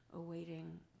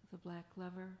 awaiting the black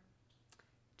lover.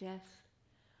 Death,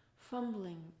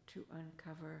 fumbling to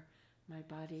uncover my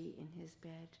body in his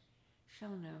bed, shall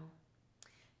know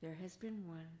there has been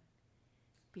one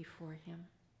before him.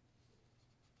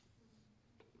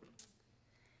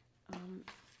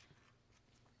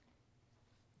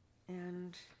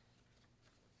 And,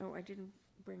 oh, I didn't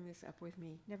bring this up with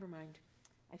me. Never mind.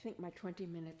 I think my 20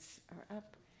 minutes are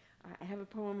up. I have a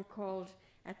poem called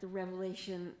At the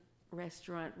Revelation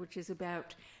Restaurant, which is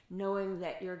about knowing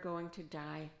that you're going to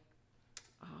die,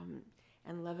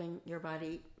 and loving your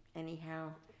body anyhow,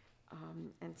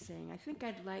 and saying, I think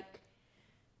I'd like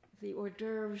the hors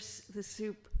d'oeuvres, the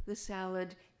soup, the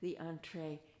salad, the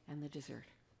entree, and the dessert.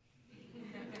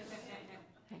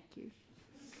 Thank you.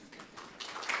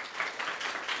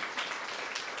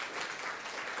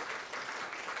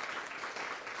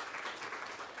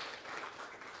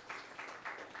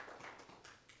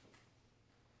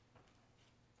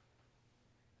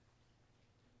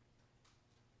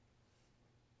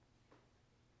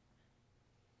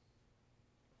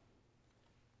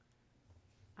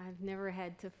 I've never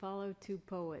had to follow two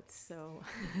poets, so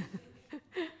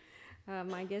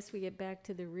I guess we get back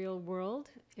to the real world.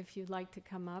 If you'd like to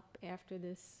come up after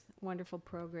this wonderful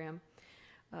program.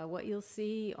 What you'll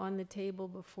see on the table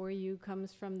before you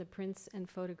comes from the Prints and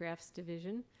Photographs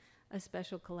Division, a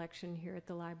special collection here at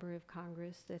the Library of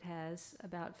Congress that has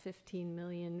about 15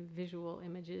 million visual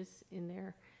images in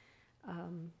their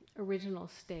original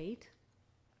state.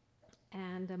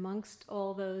 And amongst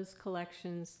all those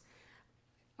collections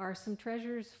are some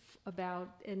treasures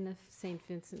about Edna St.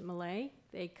 Vincent Millay.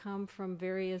 They come from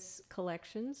various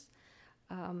collections,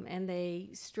 and they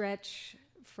stretch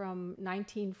from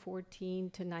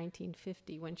 1914 to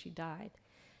 1950 when she died.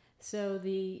 So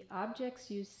the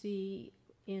objects you see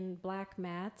in black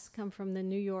mats come from the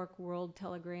New York World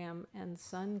Telegram and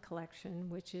Sun collection,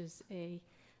 which is a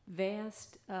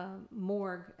vast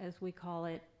morgue, as we call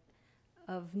it,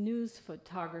 of news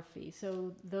photography.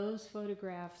 So those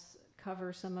photographs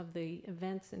cover some of the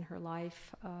events in her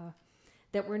life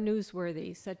that were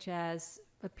newsworthy, such as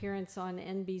appearance on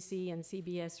NBC and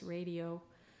CBS radio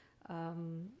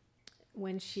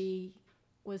when she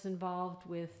was involved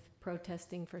with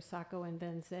protesting for Sacco and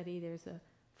Vanzetti. There's a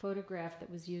photograph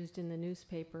that was used in the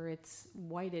newspaper. It's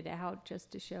whited out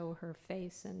just to show her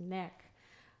face and neck,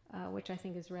 which I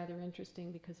think is rather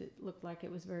interesting because it looked like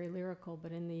it was very lyrical,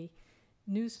 but in the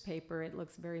newspaper it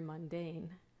looks very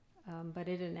mundane. But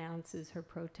it announces her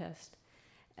protest.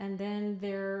 And then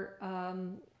there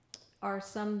are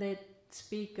some that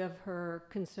speak of her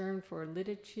concern for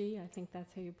liturgy. I think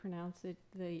that's how you pronounce it.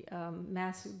 The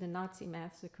Nazi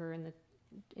massacre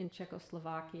in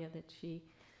Czechoslovakia that she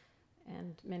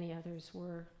and many others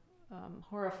were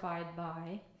horrified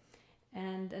by.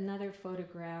 And another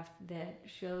photograph that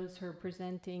shows her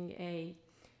presenting a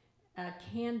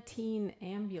canteen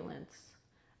ambulance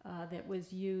that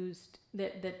was used,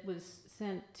 that was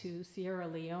sent to Sierra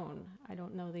Leone. I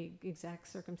don't know the exact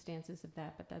circumstances of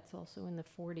that, but that's also in the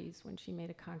 40s when she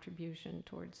made a contribution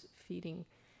towards feeding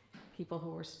people who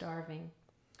were starving.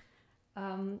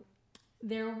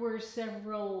 There were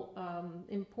several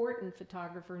important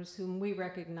photographers whom we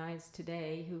recognize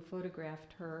today who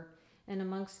photographed her, and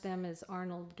amongst them is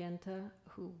Arnold Genta,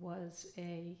 who was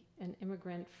an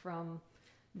immigrant from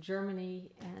Germany,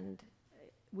 and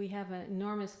we have an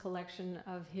enormous collection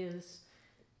of his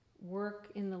work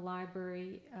in the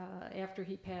library. After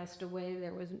he passed away,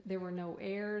 there were no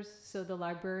heirs, so the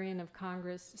Librarian of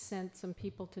Congress sent some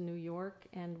people to New York,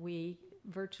 and we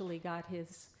virtually got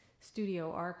his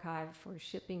studio archive for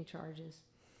shipping charges.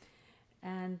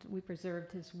 And we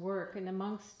preserved his work. And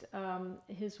amongst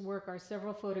his work are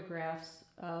several photographs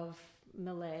of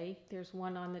Millay. There's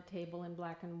one on the table in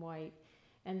black and white.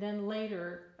 And then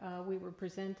later, we were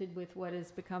presented with what has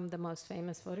become the most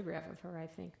famous photograph of her, I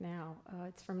think, now.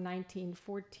 It's from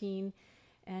 1914,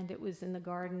 and it was in the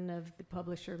garden of the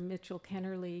publisher Mitchell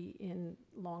Kennerly in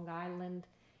Long Island.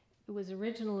 It was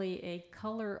originally a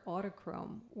color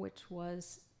autochrome, which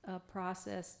was a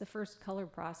process, the first color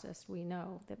process we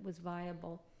know that was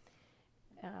viable.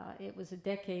 It was a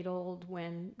decade old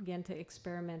when Genta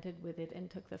experimented with it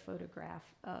and took the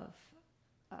photograph of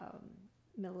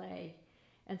Millay.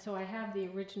 And so I have the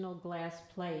original glass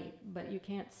plate, but you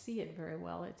can't see it very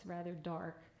well. It's rather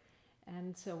dark.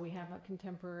 And so we have a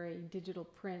contemporary digital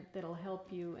print that'll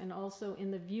help you. And also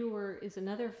in the viewer is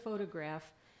another photograph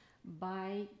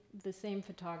by the same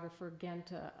photographer,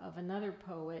 Genta, of another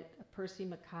poet, Percy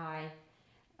Mackay,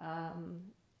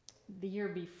 the year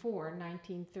before,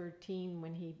 1913,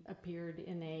 when he appeared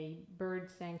in a bird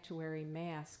sanctuary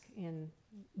mask in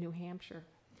New Hampshire.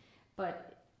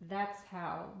 But that's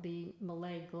how the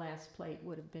Millay glass plate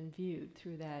would have been viewed,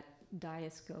 through that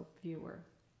diascope viewer.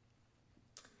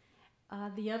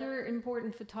 The other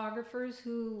important photographers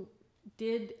who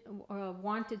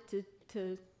wanted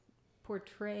to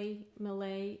portray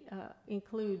Millay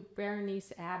include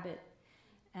Berenice Abbott,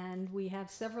 And we have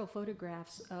several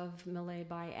photographs of Millay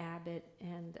by Abbott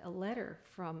and a letter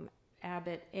from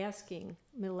Abbott asking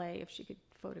Millay if she could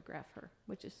photograph her,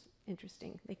 which is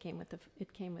interesting. It came with the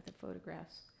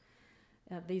photographs.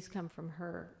 These come from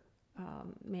her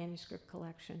manuscript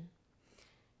collection.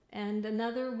 And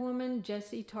another woman,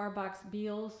 Jessie Tarbox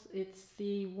Beals, it's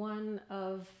the one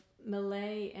of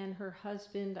Millay and her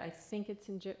husband. I think it's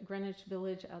in Greenwich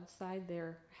Village outside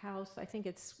their house. I think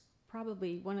it's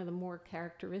probably one of the more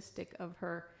characteristic of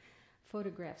her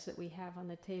photographs that we have on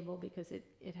the table, because it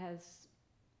has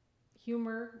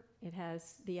humor, it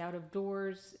has the out of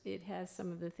doors, it has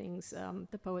some of the things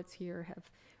the poets here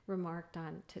have remarked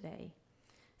on today.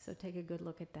 So take a good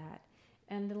look at that.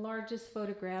 And the largest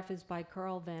photograph is by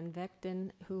Carl van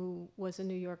Vechten, who was a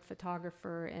New York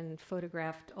photographer and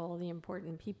photographed all the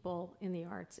important people in the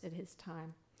arts at his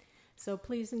time. So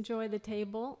please enjoy the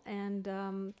table and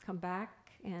come back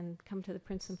and come to the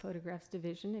Prints and Photographs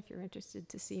division if you're interested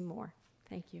to see more.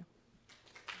 Thank you.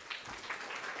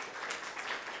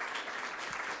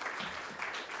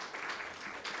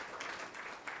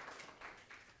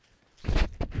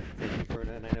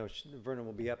 And I know Vernon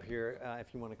will be up here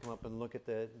if you want to come up and look at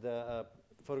the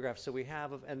photographs. So we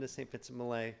have of Edna St. Vincent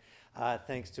Millay,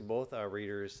 thanks to both our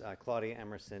readers, Claudia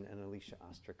Emerson and Alicia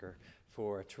Ostriker,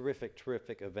 for a terrific,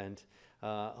 terrific event.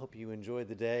 Hope you enjoyed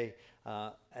the day.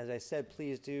 As I said,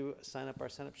 please do sign up our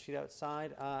sign-up sheet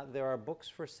outside. There are books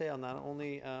for sale, not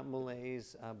only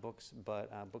Millay's books,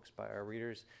 but books by our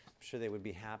readers. I'm sure they would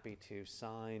be happy to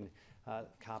sign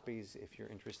copies if you're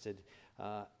interested.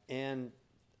 And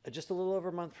just a little over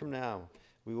a month from now,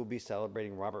 we will be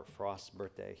celebrating Robert Frost's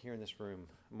birthday here in this room,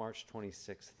 March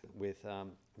 26th, with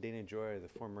Dana Joy, the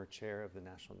former chair of the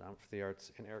National Endowment for the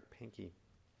Arts, and Eric Pankey.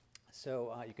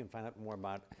 So you can find out more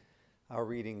about our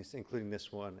readings, including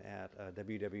this one, at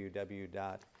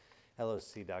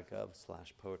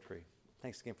www.loc.gov/poetry.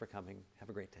 Thanks again for coming. Have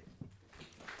a great day.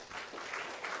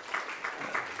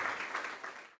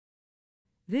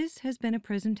 This has been a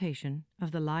presentation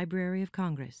of the Library of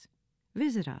Congress.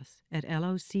 Visit us at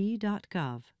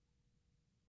loc.gov.